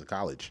 I was in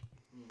college.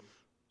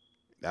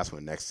 That's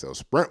when Nextel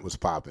Sprint was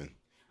popping.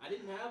 I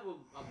didn't have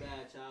a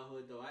bad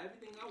childhood though.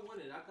 Everything I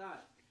wanted, I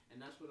got,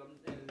 and that's what I'm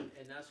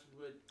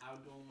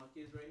doing with my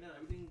kids right now.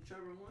 Everything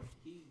Trevor wants,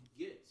 he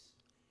gets.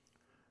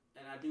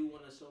 And I do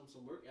want to show him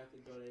some work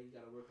ethic though. That you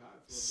got to work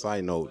hard for.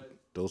 Side note: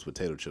 those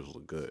potato chips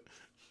look good.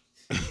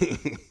 You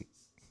should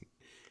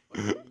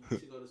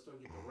go to the store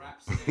and get the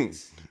wrap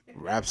snacks.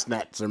 Wrap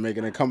snacks are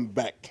making a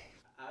comeback.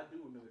 I do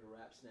remember the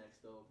wrap snacks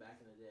though back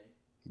in the day.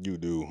 You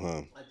do,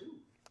 huh? I do.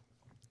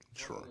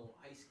 True.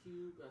 Ice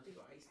Cube, I think,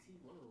 or Ice Tea.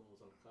 One of them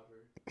was on the cover.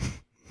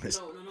 No.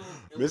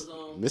 It was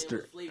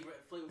Mr. Flavor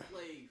Flav.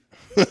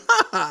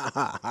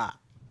 I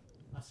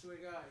swear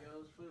to God, yo, it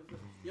was Flavor Flav.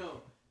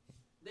 Yo,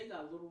 they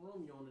got Little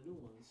Romeo on the new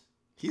ones.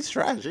 He's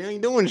trash. He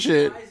ain't doing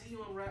shit. Why is he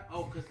on rap?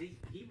 Oh, because he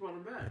brought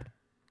him back.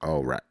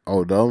 Oh, right.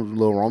 Oh, the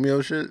Little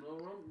Romeo shit?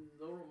 Little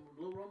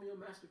Romeo,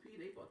 Master P,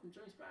 they brought them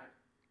joints back.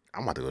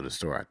 I'm about to go to the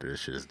store after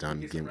this shit is done.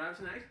 Get some rap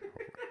snacks?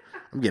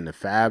 I'm getting the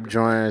Fab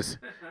joints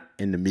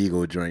and the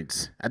Meego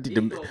joints. I think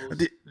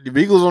the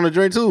Meegos on the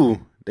joint too.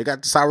 They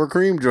got the sour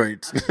cream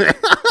joints.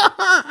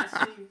 I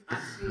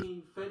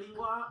seen Fetty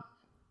Wap,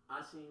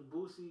 I seen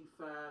Boosie,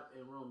 Fab,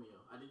 and Romeo.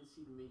 I didn't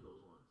see the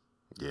Migos ones.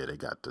 Yeah, they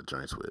got the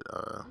joints with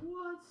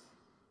What?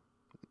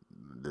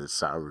 the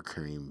sour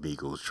cream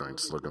Migos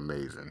joints look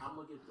amazing. I'm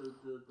gonna get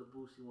the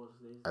Boosie ones.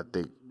 I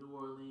think New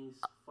Orleans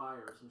Fire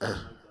or something like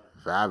that.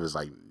 Fab is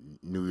like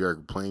New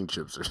York plain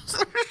chips or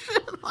some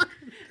shit. Like,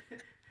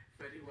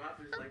 Fetty Wap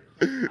is like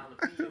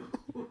jalapeno.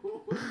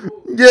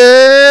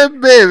 yeah,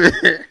 baby.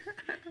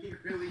 He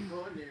really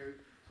going there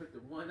with the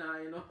one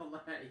eye and all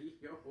that,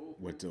 yo.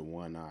 With the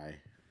one eye.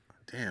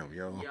 Damn,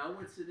 yo. Yeah, I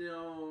went to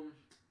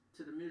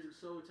the Music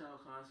Soul Child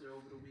concert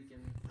over the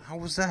weekend. How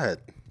was that?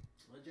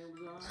 That joint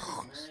was alright,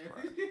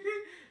 man.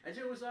 That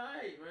joint was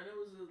alright, man. There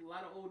was a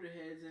lot of older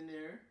heads in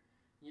there.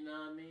 You know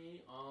what I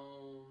mean?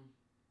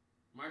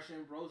 Marsha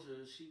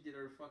Ambrosia, she did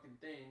her fucking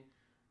thing.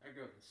 That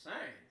girl can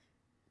sing.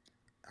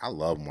 I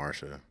love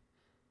Marsha.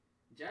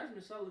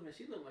 Jasmine Sullivan,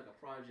 she looked like a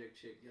project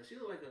chick. Yo, she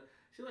looked like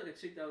a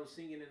chick that was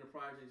singing in the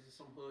projects in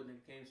some hood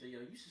and came and said,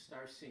 "Yo, you should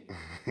start singing."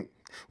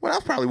 Well,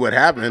 that's probably what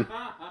happened.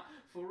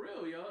 For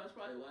real, yo, that's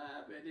probably what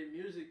happened. And then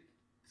Music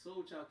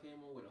Soul Child came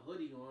on with a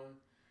hoodie on,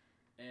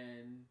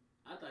 and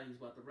I thought he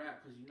was about to rap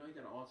because you know he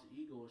got an alter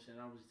ego and shit.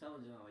 And I was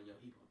telling John like, "Yo,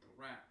 he about to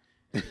rap."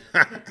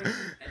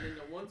 And then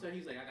the one time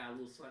he's like, "I got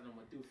a little something I'm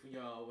gonna do for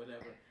y'all or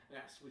whatever.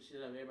 I gotta switch it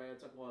up. Everybody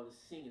gotta talk about all this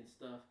singing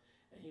stuff."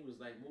 And he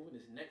was like moving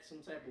his neck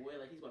some type of way,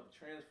 like he's about to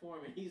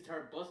transform, and he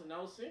started busting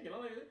out singing.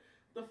 I'm like,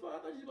 the fuck? I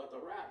thought you was about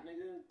to rap,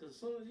 nigga. Because as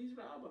soon as he's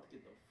rap, I'm about to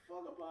get the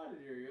fuck up out of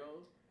here,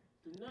 yo.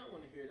 Do not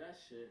want to hear that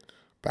shit.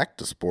 Back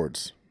to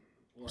sports.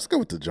 What? Let's go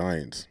with the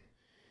Giants.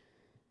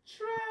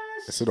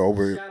 Trash. Is it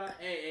over? Shout out,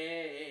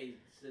 hey,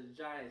 to the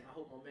Giants. I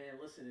hope my man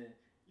listening.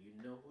 You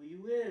know who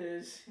you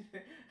is.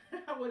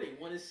 What are they?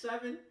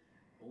 1-7.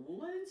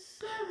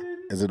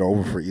 1-7. Is it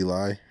over for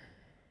Eli?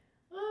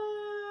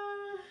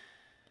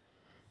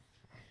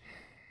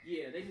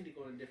 Yeah, they need to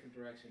go in a different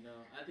direction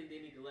now. I think they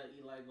need to let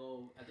Eli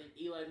go. I think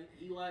Eli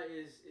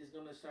is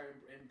gonna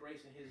start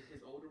embracing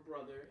his older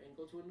brother and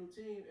go to a new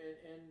team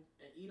and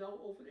eat out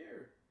over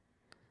there.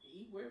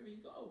 Eat wherever you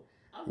go.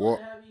 I'd love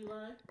to have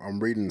Eli. I'm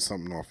reading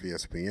something off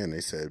ESPN.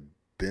 They said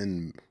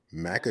Ben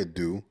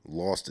McAdoo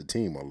lost the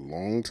team a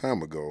long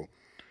time ago.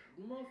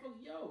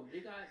 Motherfucker, yo,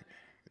 they got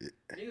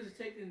niggas are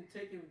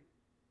taking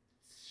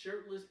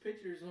shirtless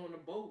pictures on the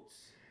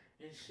boats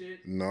and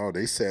shit. No,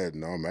 they said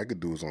no.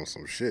 McAdoo was on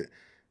some shit.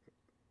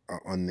 An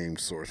unnamed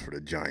source for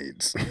the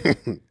Giants,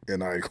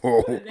 and I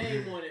go. Put a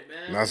name on it,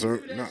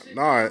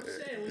 man.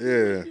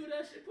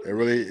 It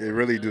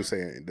really do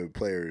say the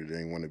player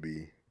didn't want to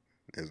be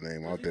his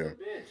name out there.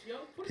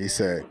 He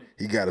said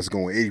he got us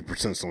going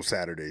 80% on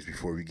Saturdays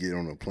before we get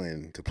on a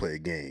plane to play a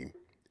game.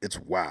 It's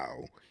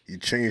wow. He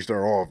changed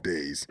our off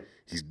days.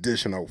 He's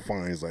dishing out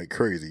fines like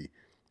crazy.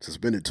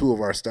 Suspended 2 of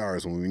our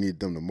stars when we need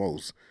them the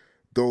most.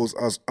 Throws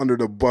us under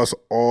the bus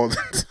all the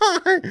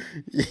time.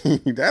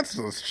 That's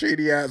a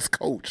shady ass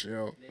coach,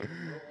 yo. They go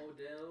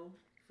Odell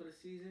for the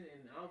season,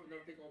 and I don't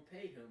know if they're gonna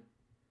pay him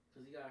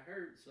because he got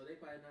hurt, so they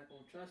probably not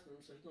gonna trust him.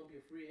 So he's gonna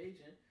be a free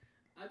agent.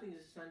 I think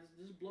it's time to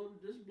just blow the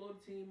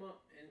team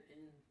up and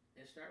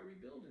start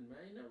rebuilding,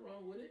 man. Ain't nothing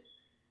wrong with it.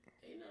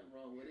 Ain't nothing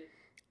wrong with it.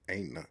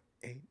 Ain't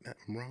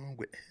nothing wrong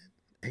with it.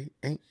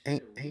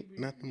 Ain't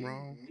nothing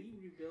wrong.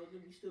 We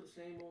rebuilding. We still the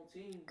same old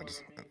team, but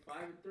I mean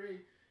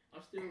 5-3. I'm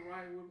still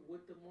riding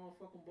with the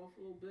motherfucking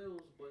Buffalo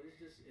Bills, but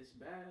it's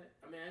bad.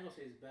 I mean, I ain't gonna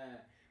say it's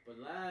bad,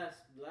 but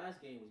last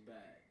game was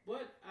bad.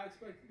 But I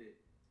expected it.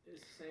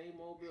 It's the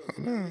same old Bills.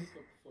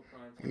 For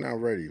prime time. We're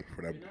not ready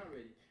for that. We're not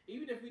ready.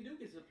 Even if we do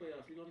get to the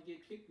playoffs, we're gonna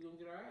get kicked. We're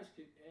gonna get our ass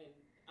kicked, and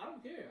I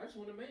don't care. I just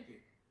want to make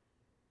it.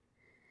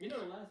 You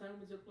know the last time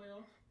we went to the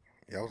playoffs?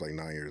 Yeah, I was like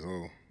 9 years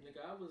old. Nigga,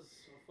 I was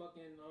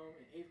fucking in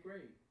 8th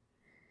grade.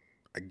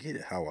 I get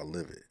it how I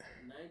live it.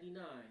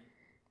 99.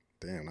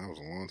 Damn, that was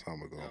a long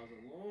time ago. That was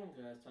a long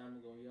ass time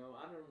ago, yo.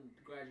 I done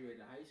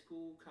graduated high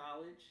school,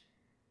 college,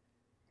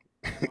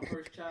 had my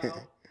first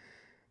child.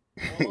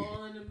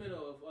 All in the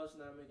middle of us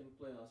not making the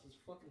playoffs. It's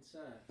fucking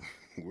sad.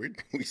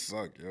 We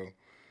suck, yo.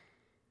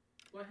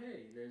 But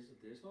hey,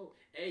 there's hope.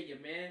 Hey, your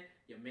man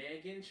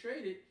getting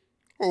traded.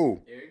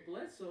 Oh, Eric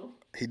Bledsoe.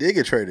 he did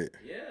get traded.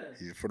 Yeah.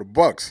 He's for the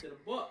Bucks. To the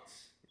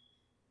Bucks.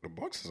 The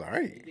Bucks is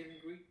alright. They're giving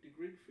the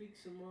Greek freak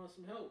some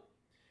help.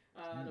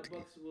 The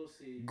Bucks, we'll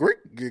see.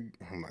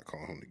 I'm not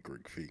calling him the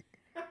Greek freak.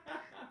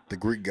 The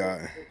Greek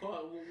guy.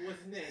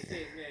 What's his name?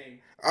 Say his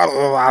name.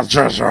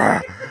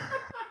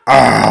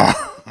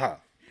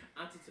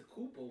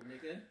 Antetokounmpo,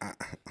 nigga.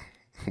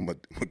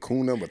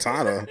 Makuna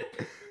Matata.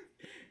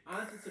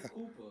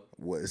 Antetokounmpo.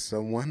 What's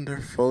a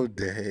wonderful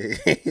day.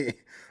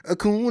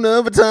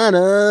 Akuna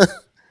Matata.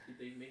 Did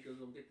they make us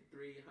go get the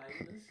 3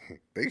 hyenas?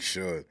 They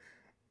should.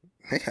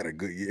 They had a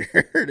good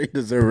year. They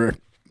deserve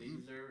it. They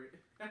deserve it.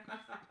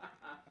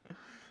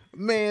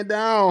 Man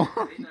down.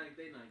 They not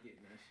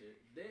getting that shit.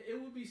 It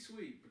would be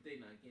sweet, but they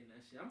not getting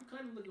that shit. I'm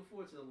kind of looking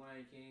forward to the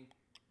Lion King.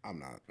 I'm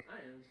not.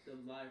 I am. The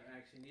live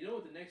action. You know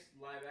what the next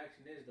live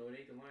action is, though? It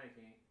ain't the Lion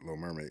King. Little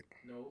Mermaid.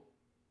 No.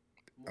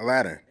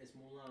 Aladdin. It's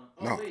Mulan.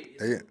 Oh, no, wait.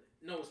 It's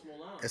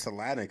Mulan. It's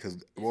Aladdin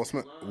because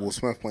Will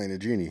Smith playing the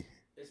genie.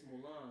 It's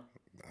Mulan.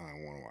 I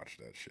don't want to watch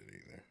that shit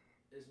either.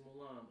 It's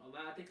Mulan.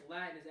 I think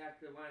Aladdin is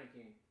after the Lion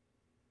King.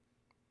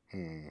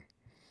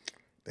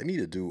 They need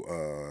to do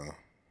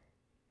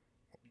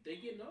They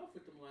getting off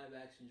with them live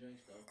action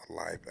joints though. a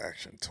live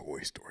action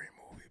Toy Story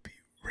movie. Be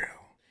real.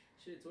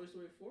 Shit, Toy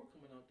Story 4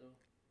 coming out though.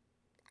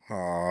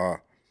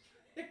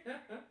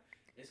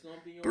 It's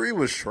gonna be on. 3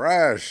 was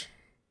trash.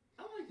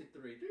 I liked the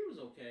 3. 3 was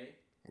okay.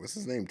 What's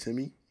his name?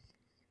 Timmy?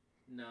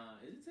 Nah,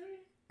 is it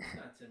Timmy? It's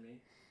not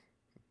Timmy.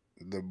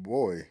 The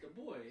boy. The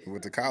boy.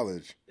 With the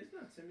college. It's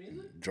not Timmy, is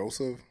it?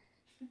 Joseph?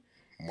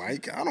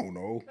 Mike? I don't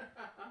know.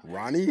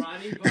 Ronnie?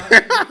 Ronnie.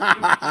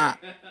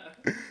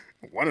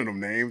 One of them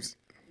names.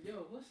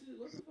 Yo, what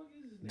the fuck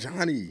is his name?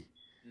 Johnny.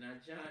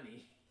 Not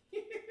Johnny.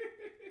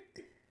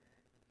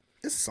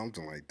 It's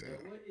something like that.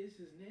 Yo, what is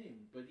his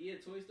name? But yeah,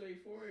 Toy Story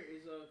 4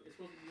 is it's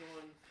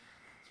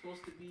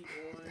supposed to be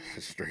on.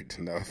 Straight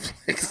to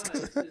Netflix.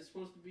 Nah, it's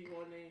supposed to be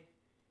on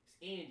it's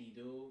Andy,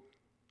 dude.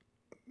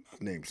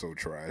 Name's so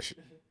trash.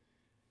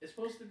 It's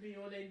supposed to be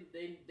on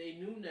they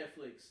new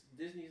Netflix.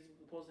 Disney's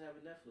supposed to have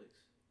a Netflix,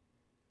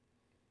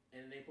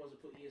 and they're supposed to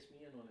put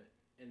ESPN on it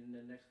in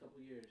the next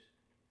couple of years.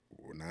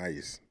 Oh,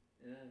 nice.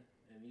 Yeah,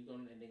 and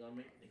they're gonna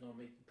make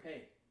you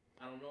pay.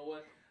 I don't know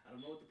what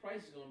the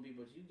price is gonna be,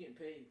 but you getting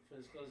paid for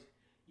this because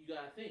you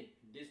gotta think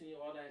Disney,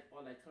 all that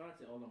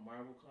content, all the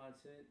Marvel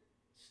content,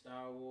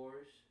 Star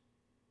Wars,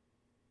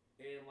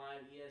 and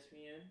live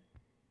ESPN.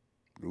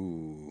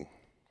 Ooh,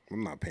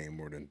 I'm not paying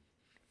more than.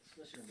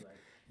 It's gonna be like,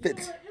 It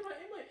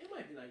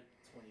might be like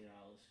 $20.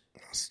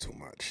 That's too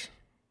much.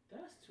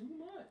 That's too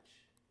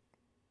much.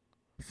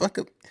 Fuck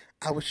up.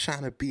 I was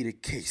trying to beat a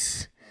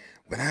case,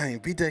 but I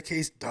ain't beat that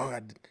case,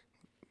 dog.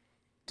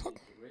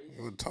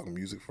 We'll talk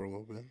music for a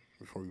little bit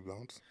before we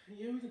bounce.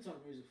 Yeah, we can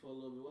talk music for a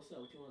little bit. What's up?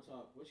 What you want to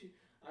talk?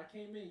 I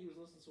came in, you was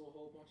listening to a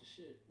whole bunch of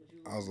shit.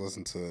 I was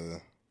listening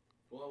to.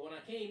 Well, when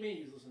I came in,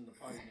 you was listening to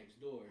Party Next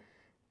Door.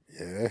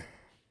 Yeah,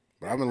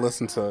 but I've been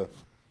listening to.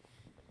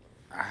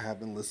 I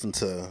haven't listened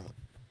to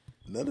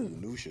none of the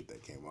new shit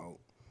that came out.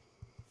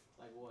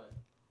 Like what?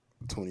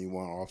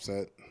 21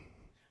 Offset.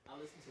 I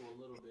listened to a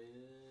little bit.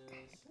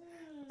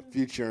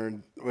 Future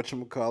and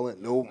whatchamacallit.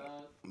 Nope.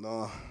 No.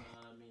 Nah,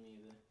 me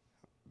neither.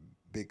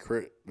 Big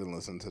Crit. Been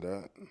listening to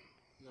that.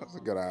 No, That's a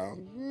good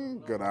album. No.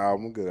 Good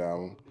album. Good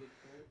album. Big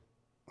Crit.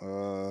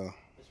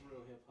 That's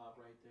real hip hop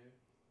right there.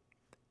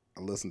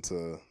 I listened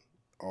to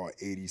all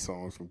 80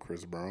 songs from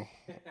Chris Brown.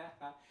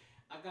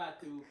 I got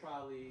through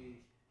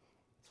probably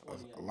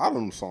 20. A lot of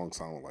them songs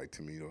sound like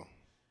to me though.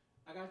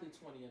 I got through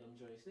 20 of them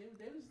joints. They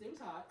was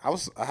hot.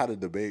 I had a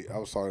debate.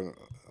 I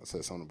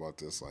said something about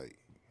this like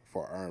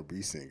for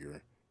R&B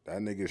singer. That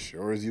nigga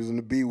sure is using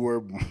the B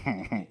word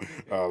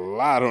a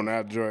lot on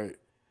that joint.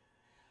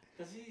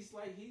 Cause he's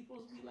supposed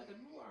to be like a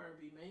new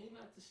R&B man. He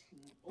not this.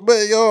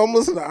 But yo, I'm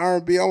listening to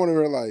R&B. I want to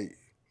hear like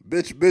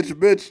bitch.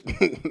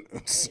 Hey,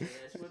 that's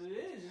what it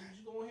is.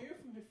 You're gonna hear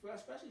from him,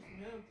 especially from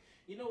him.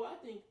 You know, I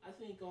think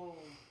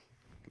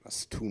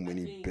that's too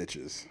many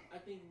bitches. I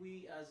think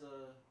we as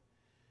a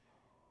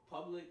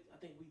public, I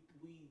think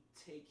we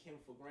take him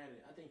for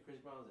granted. I think Chris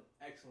Brown is an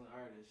excellent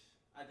artist.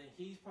 I think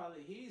he's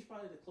probably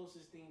the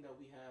closest thing that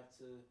we have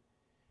to,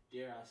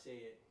 dare I say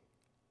it,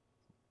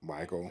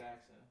 Michael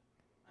Jackson.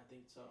 I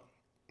think so.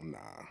 Nah.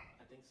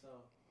 I think so.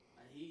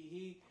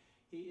 He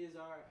is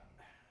our,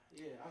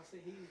 yeah. I'll say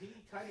he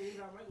kind of is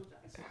our Michael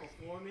Jackson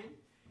performing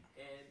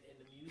and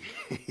the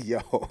music.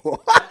 Yo.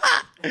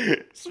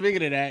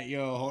 Speaking of that,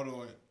 yo, hold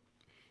on.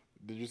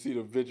 Did you see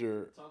the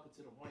picture? Talking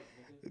to the mic,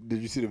 nigga.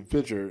 Did you see the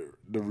picture?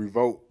 The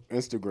Revolt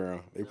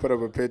Instagram. They put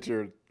up a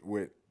picture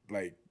with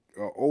like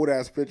an old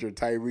ass picture.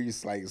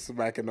 Tyrese like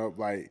smacking up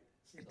like.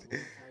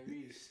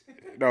 Tyrese.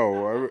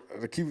 No,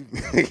 I keep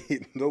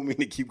don't mean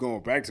to keep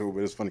going back to it,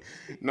 but it's funny.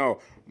 No,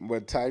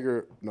 but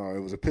it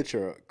was a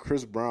picture of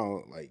Chris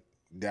Brown like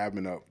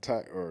dabbing up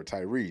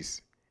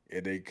Tyrese,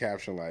 and they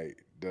caption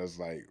like does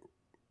like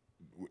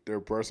their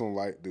personal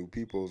life, do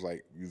people's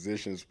like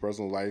musicians'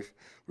 personal life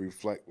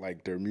reflect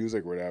like their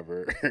music or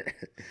whatever.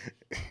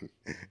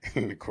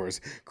 And of course,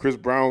 Chris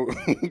Brown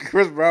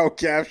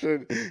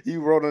captioned. He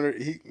wrote under.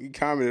 He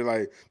commented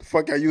like, "The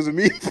fuck y'all using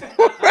me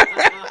for?"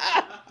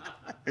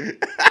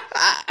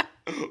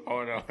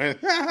 Hold on. Yo,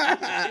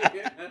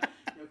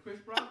 Chris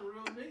Brown a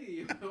real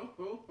nigga,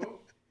 yo.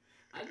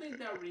 I think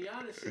that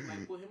Rihanna shit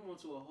like put him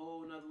onto a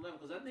whole nother level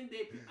because I think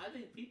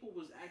people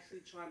was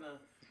actually trying to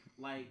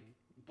like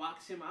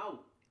box him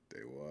out.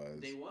 They're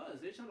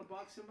trying to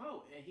box him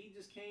out, and he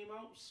just came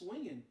out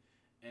swinging,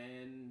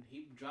 and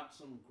he dropped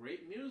some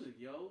great music,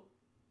 yo.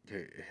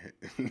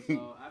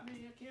 So I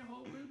mean, I can't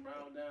hold Chris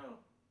Brown down.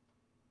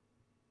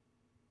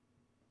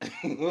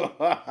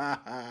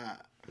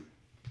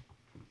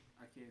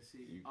 I can't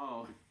see.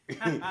 Oh.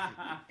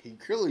 He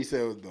clearly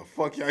said, "What the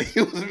fuck y'all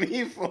using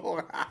me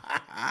for?"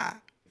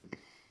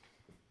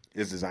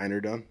 Is designer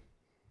done?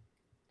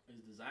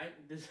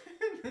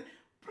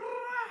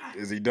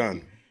 Is he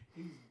done?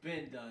 He's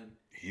been done.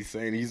 He's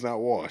saying he's not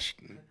washed.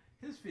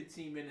 His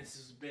 15 minutes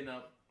has been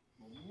up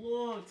a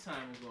long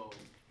time ago.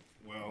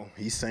 Well,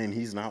 he's saying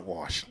he's not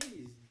washed.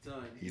 He's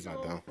done. He's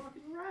not done.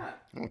 Fucking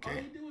rap. Okay. All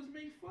he do is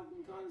make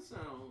fucking gun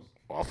sounds.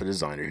 Off of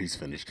designer, he's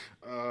finished.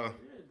 Yeah,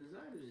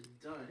 designer is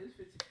done. His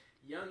 15.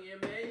 Young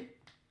M.A.,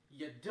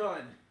 you're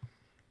done.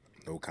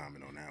 No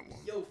comment on that one.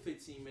 Yo,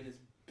 15 minutes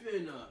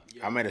been up,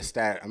 yo. I made a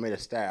stat.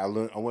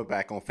 I went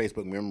back on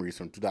Facebook memories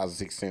from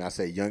 2016. I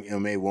said Young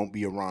M.A. won't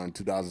be around in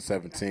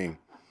 2017.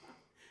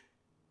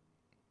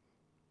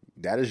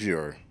 That is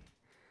your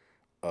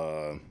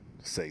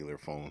cellular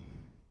phone.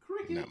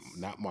 Crickets.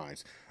 Not mine.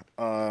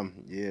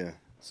 Yeah.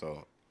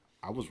 So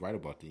I was right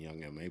about the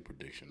Young M.A.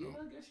 prediction, though.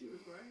 Yeah, I guess you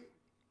was right.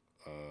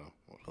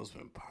 What else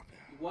been popping?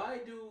 Why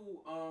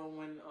do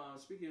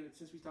speaking of,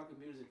 since we talking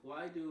music,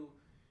 why do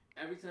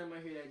every time I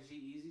hear that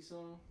G-Eazy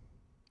song,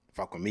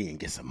 fuck with me and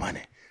get some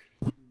money?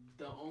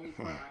 The only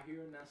part I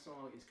hear in that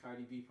song is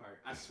Cardi B part.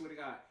 I swear to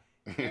God.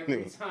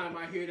 Every time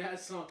I hear that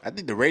song, I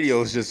think the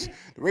radio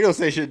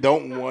station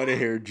don't want to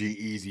hear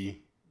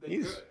G-Eazy.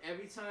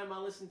 Every time I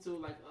listen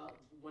to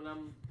when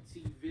I'm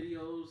seeing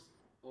videos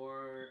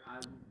or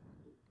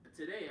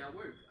today at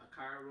work, a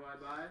car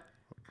ride by,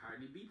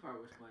 Cardi B part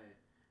was playing,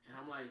 and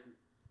I'm like,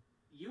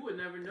 you would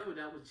never know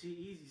that was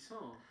G-Eazy's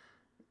song.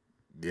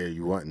 Yeah,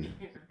 you wouldn't.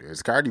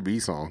 It's Cardi B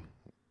song,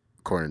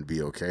 according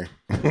to BOK.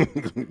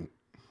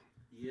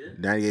 Yeah.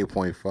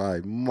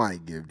 98.5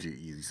 might give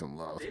G-Eazy some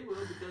love. They will,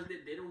 because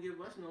they don't give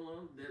us no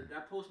love.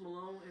 That Post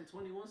Malone and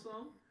 21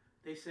 song,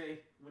 they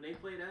say, when they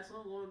play that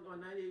song on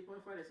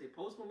 98.5, they say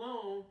Post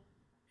Malone,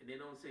 and they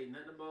don't say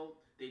nothing about,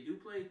 they do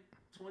play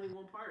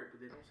 21 part, but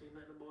they don't say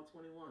nothing about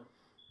 21.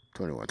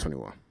 21.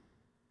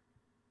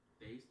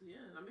 I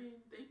mean,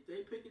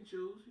 they pick and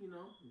choose, you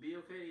know.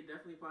 BOK, they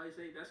definitely probably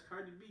say, that's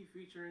Cardi B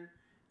featuring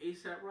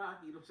A$AP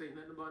Rocky. You don't say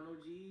nothing about no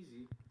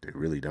G-Eazy. They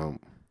really don't.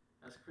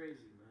 That's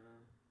crazy,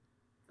 man.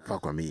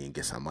 Fuck with me and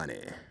get some money.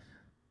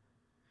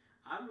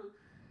 I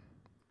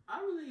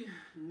really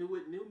new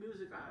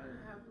music. I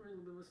haven't really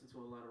been listening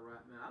to a lot of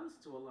rap, man. I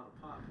listen to a lot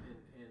of pop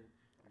and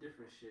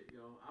different shit,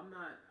 yo.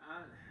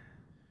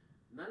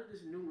 None of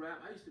this new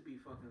rap. I used to be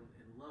fucking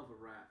in love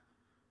with rap,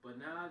 but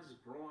now I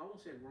just grown. I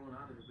won't say I've grown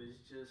out of it, but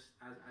it's just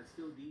I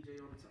still DJ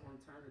on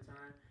time to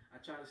time.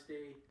 I try to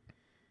stay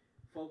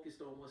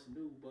focused on what's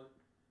new, but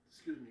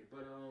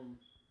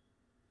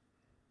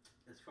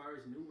as far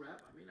as new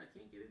rap, I mean, I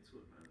can't get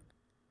into it, man.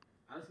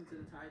 I listen to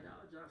the Ty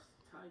Dolla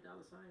Sign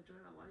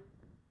joint. I like.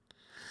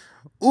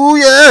 Ooh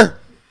yeah,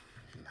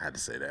 I had to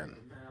say that.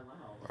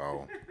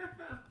 Oh,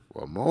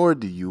 what more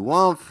do you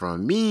want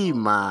from me,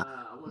 my?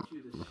 I want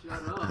you to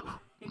shut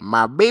up.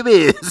 My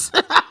babies.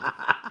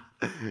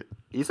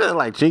 He said it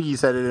like Chinky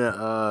said it in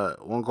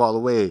One Call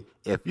Away.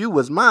 If you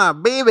was my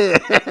baby,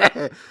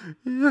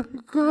 you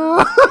go.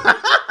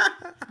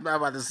 I'm not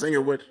about to sing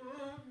it with.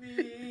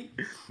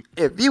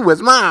 If you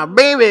was my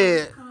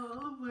baby.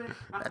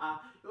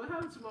 What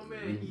happened to my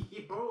man?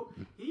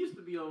 He used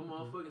to be on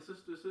motherfucking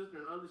Sister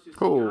and other shit.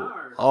 Cool.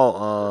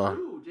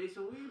 Dude,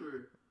 Jason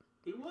Weaver.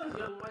 He was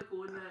young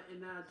Michael in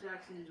that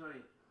Jackson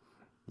joint.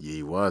 Yeah,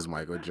 he was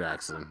Michael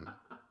Jackson.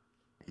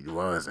 He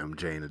was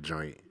MJ in the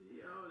joint.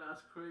 Yo,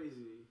 that's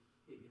crazy.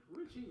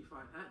 Where'd Chingy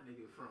find that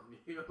nigga from?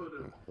 Yo,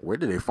 where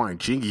did they find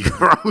Chingy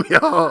from,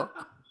 yo?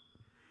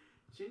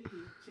 Chingy,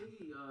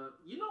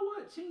 you know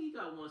what? Chingy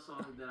got one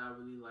song that I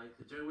really like.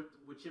 The joint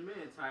with your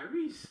man,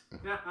 Tyrese.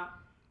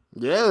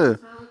 Yeah.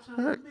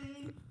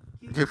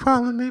 Keep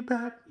calling me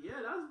back. Yeah,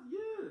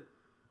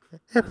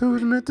 If it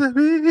was meant to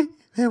be,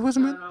 it was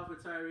meant. Started off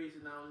with Tyrese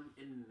and now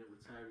ending it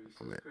with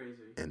Tyrese. It's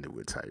crazy. Ended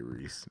with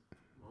Tyrese.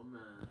 Oh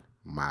man.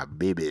 My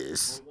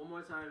babies. One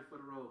more time for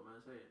the road,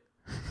 man.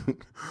 Say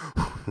it.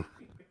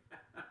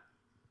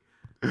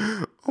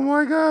 Oh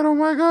my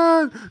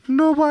God.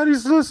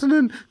 Nobody's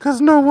listening because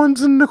no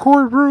one's in the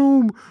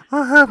courtroom.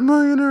 I have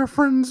millionaire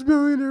friends.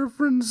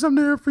 I'm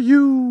there for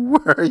you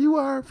where you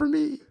are for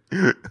me.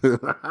 Yo,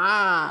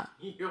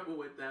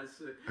 with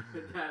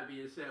that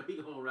being said,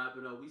 we gonna wrap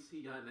it up. We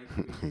see y'all next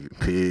week.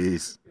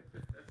 Peace.